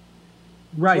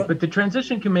 Right, but the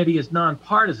transition committee is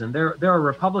nonpartisan. There are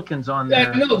Republicans on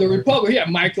there. No, the Republican. Yeah,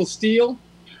 Michael Steele.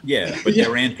 Yeah, but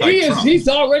they're anti-Trump. He's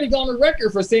already gone on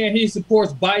record for saying he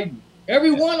supports Biden.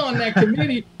 Everyone on that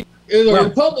committee is a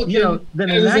Republican. You know, then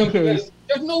in that case,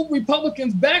 there's no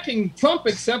Republicans backing Trump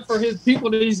except for his people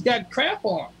that he's got crap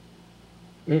on.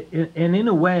 And in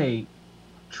a way,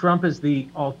 Trump is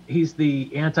he's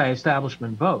the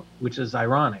anti-establishment vote, which is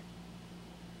ironic.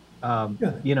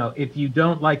 You know, if you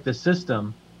don't like the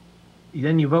system,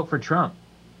 then you vote for Trump.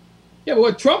 Yeah, but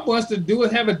what Trump wants to do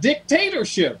is have a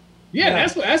dictatorship. Yeah,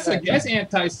 that's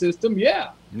anti-system.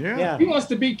 Yeah. He wants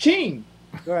to be king.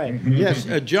 Right. Yes,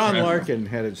 John Larkin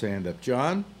had his hand up.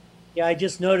 John? Yeah, I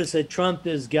just noticed that Trump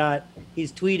he's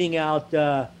tweeting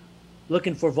out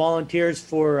looking for volunteers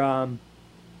for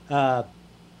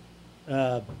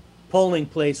polling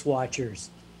place watchers.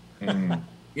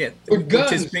 Yeah, with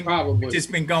guns, which has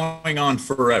been going on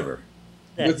forever.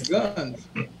 With guns.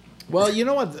 Well, you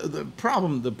know what? The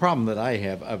problem that I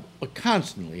have, I've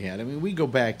constantly had, I mean, we go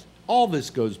back, all this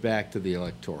goes back to the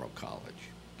Electoral College,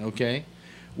 okay?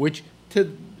 Which,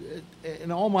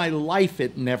 in all my life,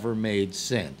 it never made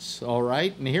sense, all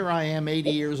right? And here I am,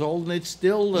 80 years old, and it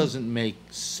still doesn't make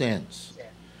sense.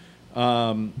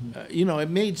 You know, it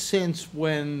made sense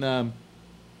when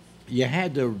you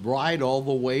had to ride all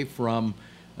the way from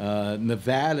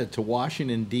Nevada to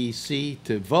Washington, D.C.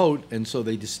 to vote, and so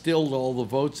they distilled all the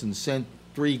votes and sent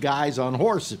 3 guys on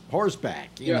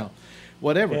horseback, you know,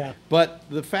 whatever. Yeah. But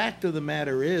the fact of the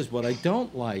matter is, what I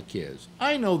don't like is,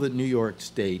 I know that New York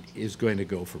State is going to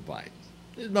go for Biden.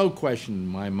 There's no question in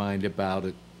my mind about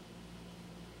it.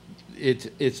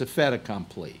 It's a fait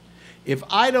accompli. If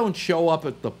I don't show up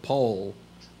at the poll,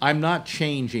 I'm not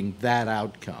changing that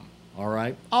outcome, all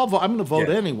right? I'm going to vote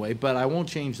anyway, but I won't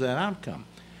change that outcome.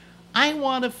 I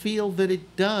want to feel that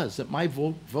it does, that my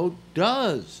vote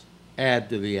does add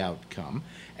to the outcome,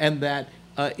 and that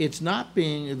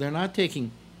they're not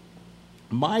taking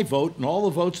my vote and all the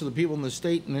votes of the people in the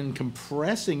state and then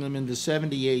compressing them into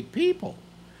 78 people.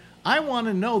 I want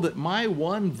to know that my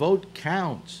one vote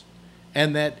counts,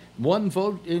 and that one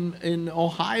vote in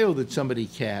Ohio that somebody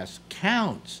casts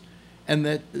counts, and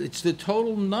that it's the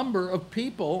total number of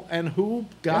people and who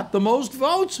got the most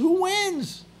votes, who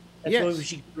wins. That's why we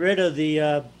should get rid of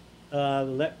the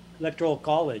Electoral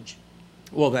College.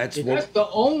 Well, that's the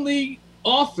only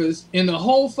office in the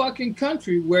whole fucking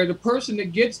country where the person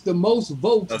that gets the most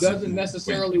votes doesn't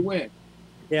necessarily win.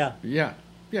 Yeah. Yeah,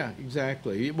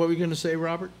 exactly. What were you going to say,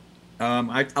 Robert?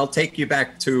 I'll take you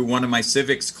back to one of my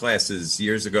civics classes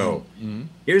years ago.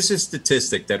 Here's a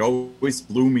statistic that always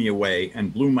blew me away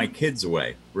and blew my kids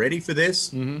away. Ready for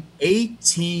this?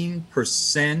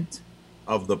 18%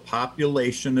 of the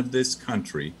population of this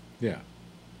country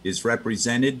is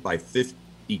represented by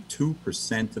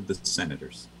 52% of the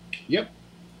senators. Yep.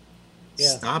 Yeah.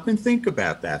 Stop and think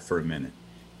about that for a minute.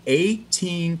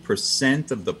 18%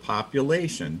 of the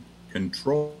population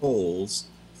controls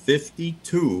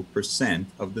 52%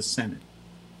 of the Senate.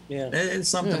 Yeah. There's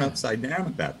something upside down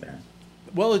about that.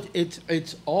 Well,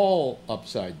 it's all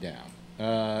upside down,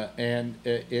 and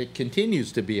it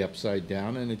continues to be upside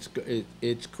down, and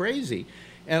it's crazy.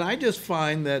 And I just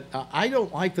find that I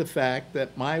don't like the fact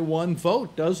that my one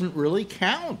vote doesn't really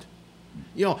count.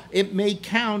 You know, it may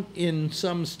count in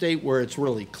some state where it's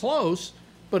really close,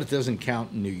 but it doesn't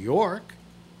count in New York.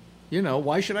 You know,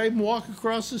 why should I even walk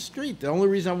across the street? The only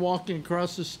reason I'm walking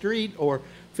across the street or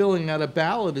filling out a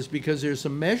ballot is because there's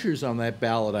some measures on that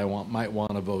ballot I might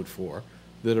want to vote for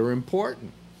that are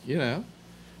important, you know.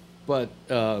 But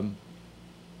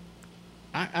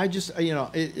I just, you know,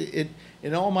 it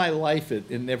in all my life, it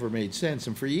never made sense.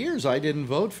 And for years, I didn't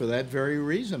vote for that very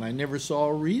reason. I never saw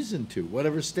a reason to.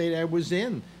 Whatever state I was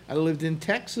in, I lived in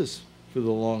Texas for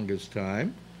the longest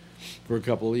time, for a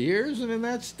couple of years, and in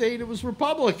that state, it was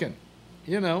Republican,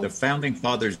 you know. The founding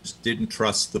fathers didn't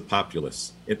trust the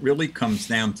populace. It really comes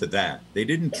down to that. They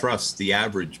didn't trust the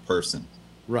average person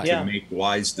to make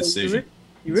wise decisions.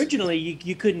 Originally,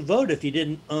 you couldn't vote if you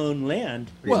didn't own land.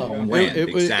 Well,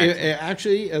 exactly.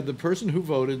 Actually, the person who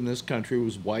voted in this country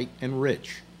was white and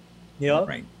rich. Yeah.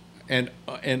 Right. And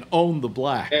owned the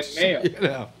blacks. And male. You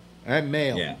know, and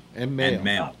male. Yeah. And male. And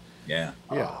male. Yeah.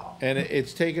 Yeah. And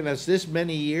it's taken us this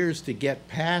many years to get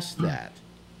past that.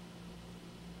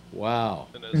 Wow.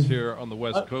 And as here on the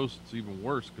West Coast, it's even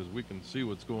worse because we can see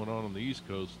what's going on the East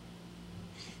Coast.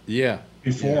 Yeah.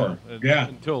 Before. And,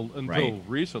 until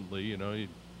recently, you know.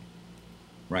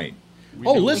 Right.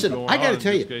 Oh, listen! I got to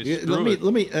tell you.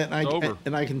 Let me.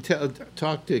 And I can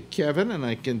talk to Kevin, and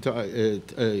I can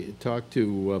talk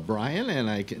to Brian, and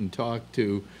I can talk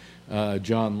to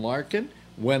John Larkin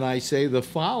when I say the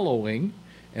following,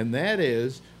 and that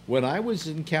is, when I was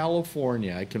in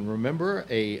California, I can remember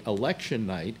a election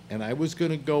night, and I was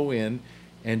going to go in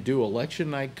and do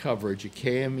election night coverage at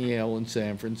KMEL in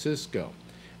San Francisco,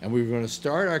 and we were going to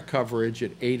start our coverage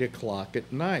at 8 o'clock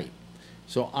at night.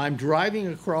 So I'm driving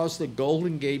across the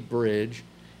Golden Gate Bridge,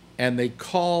 and they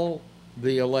call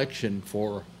the election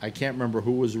for, I can't remember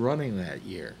who was running that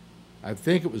year. I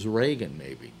think it was Reagan,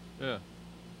 maybe. Yeah.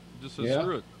 Just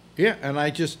screw it. Yeah, and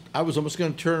I was almost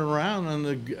going to turn around on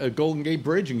the Golden Gate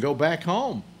Bridge and go back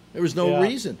home. There was no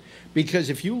reason. Because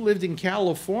if you lived in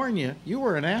California, you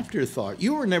were an afterthought.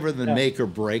 You were never the make or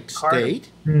break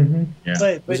state. Mm-hmm. Yeah.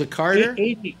 But was it Carter?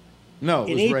 No,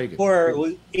 it was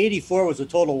Reagan. 84 was a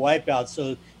total wipeout,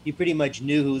 so you pretty much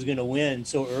knew who was going to win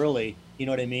so early. You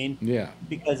know what I mean? Yeah.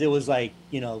 Because it was like,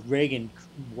 you know, Reagan.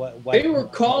 They were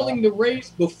calling the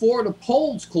race before the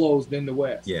polls closed in the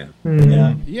West. Yeah.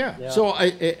 Mm-hmm. Yeah. So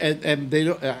they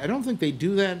don't. I don't think they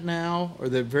do that now, or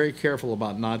they're very careful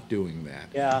about not doing that.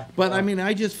 Yeah. But I mean,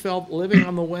 I just felt living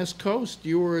on the West Coast,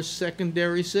 you were a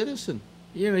secondary citizen.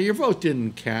 You know, your vote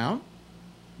didn't count.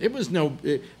 It was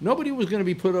nobody was going to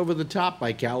be put over the top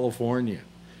by California.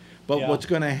 But what's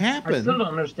going to happen? I still don't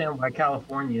understand why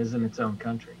California isn't its own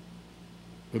country.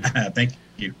 Thank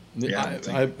you. Yeah,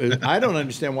 I don't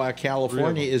understand why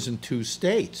California isn't two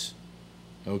states.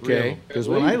 Okay, because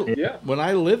when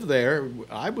I lived there,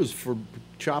 I was for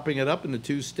chopping it up into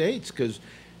two states because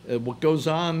what goes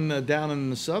on down in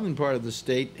the southern part of the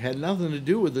state had nothing to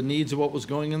do with the needs of what was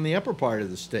going in the upper part of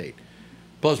the state.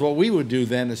 Plus, what we would do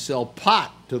then is sell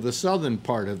pot to the southern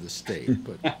part of the state.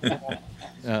 But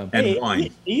and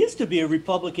wine. It used to be a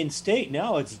Republican state.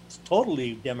 Now it's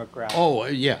totally Democrat. Oh,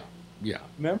 yeah. Yeah.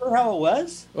 Remember how it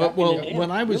was? Well,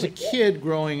 when I was a kid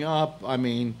growing up, I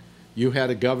mean, you had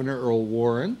a Governor Earl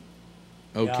Warren.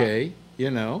 Okay,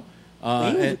 you know. He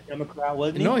was a Democrat,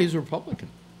 wasn't he? No, he's a Republican.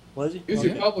 Was he? He was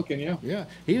a Republican, yeah. Yeah,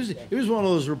 he was one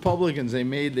of those Republicans. They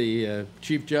made the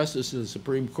Chief Justice of the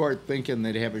Supreme Court thinking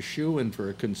they'd have a shoe-in for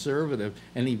a conservative,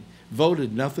 and he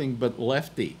voted nothing but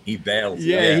lefty. He bailed.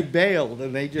 Yeah, he bailed,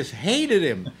 and they just hated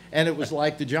him. And it was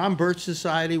like the John Birch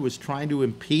Society was trying to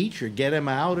impeach or get him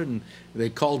out, and they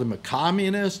called him a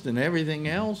communist and everything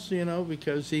else, you know,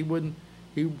 because he wouldn't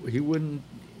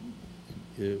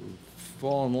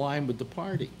fall in line with the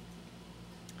party.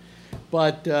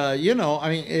 But, you know, I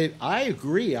mean, I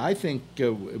agree. I think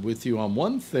with you on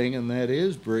one thing, and that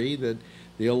is, Bree, that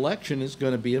the election is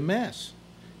going to be a mess.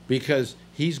 because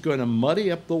he's going to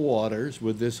muddy up the waters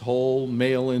with this whole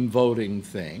mail-in voting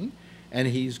thing, and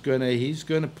he's going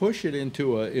to push it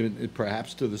into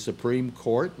perhaps to the Supreme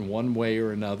Court in one way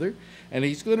or another, and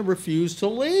he's going to refuse to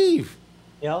leave.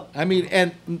 Yeah. I mean,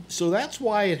 and so that's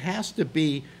why it has to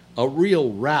be a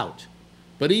real route.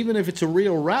 But even if it's a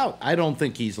real route, I don't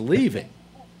think he's leaving.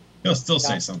 He'll still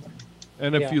say something.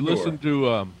 And if you listen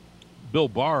to Bill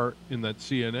Barr in that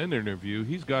CNN interview,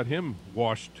 he's got him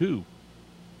washed too.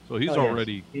 So he's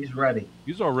already he's ready.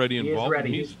 He's already involved.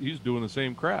 Ready. And he's doing the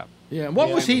same crap. Yeah. What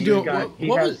was he doing? He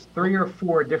has 3 or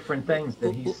 4 different things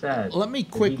that he said. Let me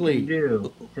quickly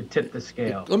do to tip the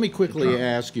scale. Let me quickly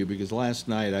ask you, because last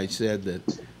night I said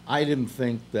that I didn't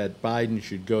think that Biden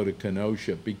should go to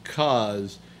Kenosha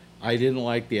because I didn't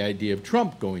like the idea of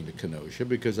Trump going to Kenosha,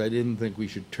 because I didn't think we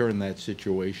should turn that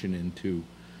situation into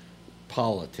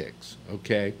politics.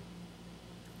 Okay.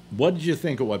 What did you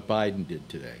think of what Biden did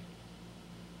today?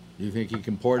 Do you think he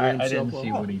comported himself? I didn't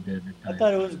see what he did. I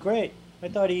thought it was great. I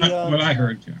thought he. What I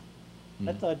heard,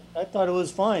 I thought it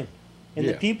was fine, and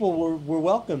the people were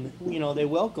welcome. You know, they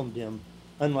welcomed him,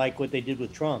 unlike what they did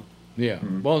with Trump. Yeah.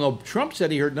 Well, no, Trump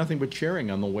said he heard nothing but cheering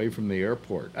on the way from the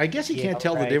airport. I guess he can't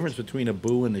tell the difference between a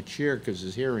boo and a cheer because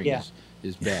his hearing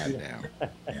is bad now.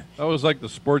 That was like the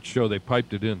sports show. They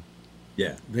piped it in.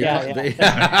 Yeah. They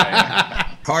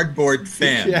cardboard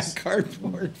fans. Yeah,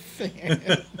 cardboard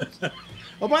fans.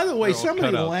 Oh, by the way,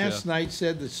 somebody last night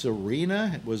said that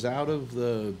Serena was out of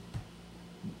the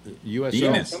U.S.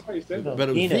 Venus. Open, but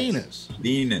it was Venus.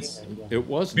 Venus. It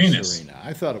wasn't Serena.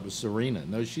 I thought it was Serena.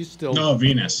 No, she's still. No,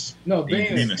 Venus. No,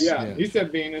 Venus. Yeah, he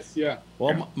said Venus. Yeah.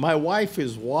 Well, my wife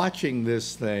is watching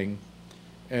this thing,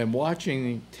 and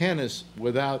watching tennis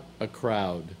without a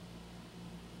crowd.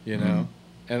 You know,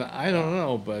 and I don't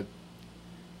know, but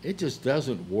it just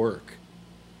doesn't work.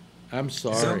 I'm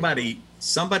sorry.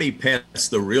 Somebody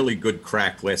passed a really good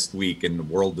crack last week in the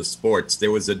world of sports. There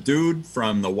was a dude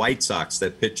from the White Sox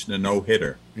that pitched a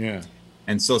no-hitter. Yeah.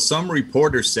 And so some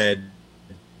reporter said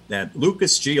that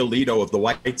Lucas Giolito of the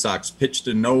White Sox pitched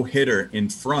a no-hitter in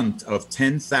front of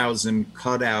 10,000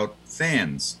 cutout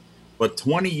fans. But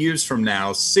 20 years from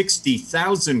now,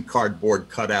 60,000 cardboard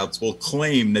cutouts will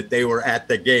claim that they were at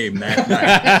the game that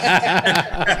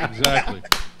night. Exactly.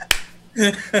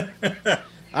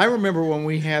 I remember when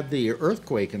we had the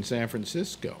earthquake in San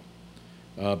Francisco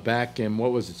back in,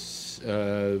 what was it?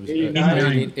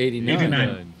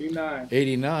 89.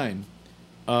 89.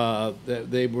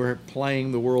 They were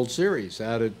playing the World Series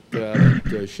out at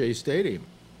Shea Stadium.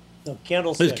 No,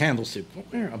 Candlestick. Candlestick.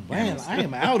 Man, I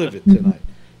am out of it tonight.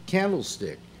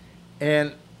 Candlestick.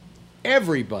 And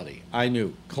everybody I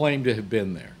knew claimed to have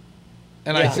been there.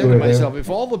 And I said to myself, if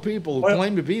all the people who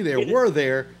claimed to be there were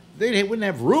there, they wouldn't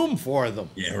have room for them.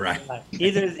 Yeah, right.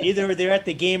 Either they're at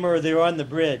the game or they're on the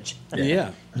bridge.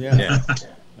 Yeah.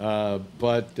 Well,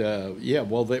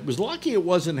 it was lucky it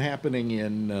wasn't happening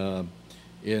in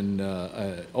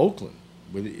Oakland,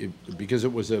 because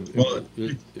it was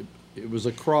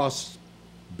a cross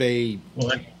bay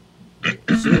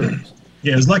series.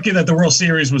 Yeah, it was lucky that the World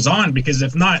Series was on, because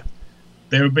if not,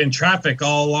 there would have been traffic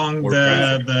all along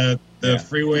the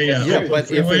freeway.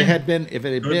 But if it had been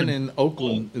in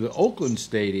Oakland, the Oakland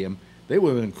Stadium, they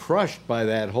would have been crushed by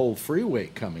that whole freeway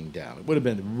coming down. It would have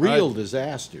been a real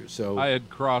disaster. So I had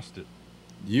crossed it.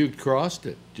 You'd crossed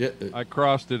it. I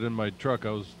crossed it in my truck.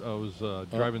 I was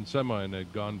driving semi, and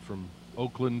I'd gone from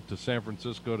Oakland to San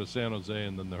Francisco to San Jose,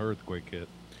 and then the earthquake hit.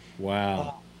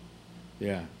 Wow.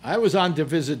 Yeah, I was on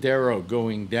Divisadero,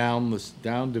 going down to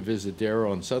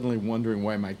Divisadero, and suddenly wondering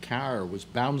why my car was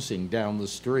bouncing down the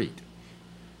street.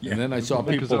 Yeah. And then I saw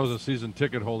people. Because I was a season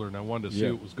ticket holder, and I wanted to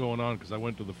see what was going on, because I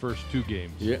went to the first 2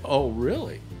 games. Yeah. Oh,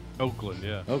 really? Oakland,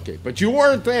 yeah. Okay, but you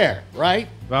weren't there, right?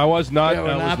 I was not. I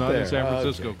was not there. in San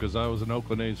Francisco, because I was an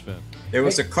Oakland A's fan. There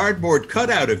was a cardboard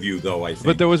cutout of you, though, I think.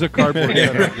 But there was a cardboard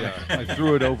cutout. Yeah, I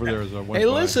threw it over there as I went. Hey,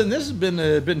 listen, this has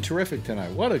been terrific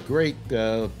tonight. What a great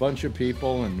bunch of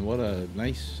people, and what a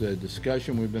nice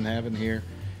discussion we've been having here.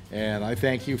 And I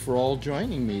thank you for all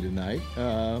joining me tonight.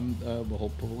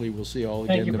 Hopefully, we'll see you all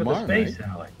again tomorrow. Thank you for the space,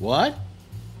 Alec. What?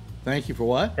 Thank you for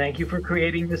what? Thank you for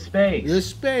creating the space. The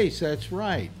space, that's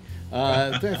right.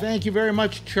 Thank you very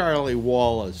much, Charlie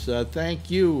Wallace. Thank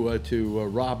you to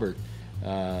Robert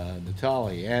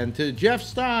Natali, and to Jeff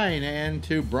Stein, and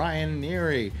to Brian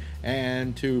Neary,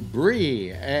 and to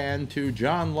Bree, and to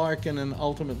John Larkin, and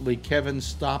ultimately Kevin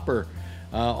Stopper.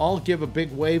 I'll give a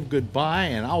big wave goodbye,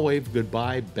 and I'll wave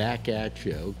goodbye back at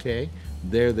you, okay?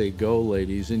 There they go,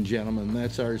 ladies and gentlemen.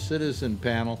 That's our citizen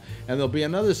panel. And there'll be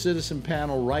another citizen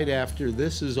panel right after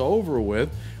this is over with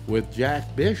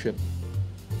Jack Bishop.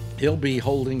 He'll be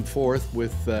holding forth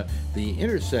with the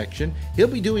intersection. He'll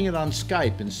be doing it on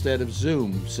Skype instead of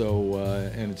Zoom. So,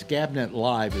 and it's Gabnet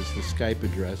Live is the Skype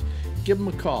address. Give him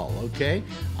a call, okay?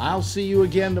 I'll see you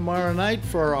again tomorrow night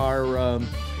for our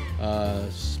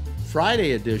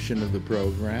Friday edition of the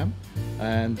program,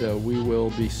 and we will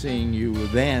be seeing you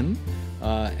then.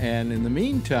 And in the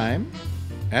meantime,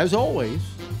 as always,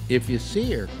 if you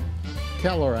see her,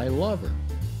 tell her I love her.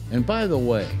 And by the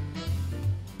way,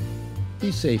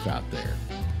 be safe out there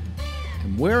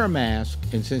and wear a mask.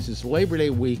 And since it's Labor Day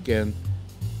weekend,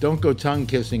 don't go tongue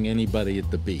kissing anybody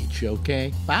at the beach,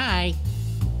 okay? Bye.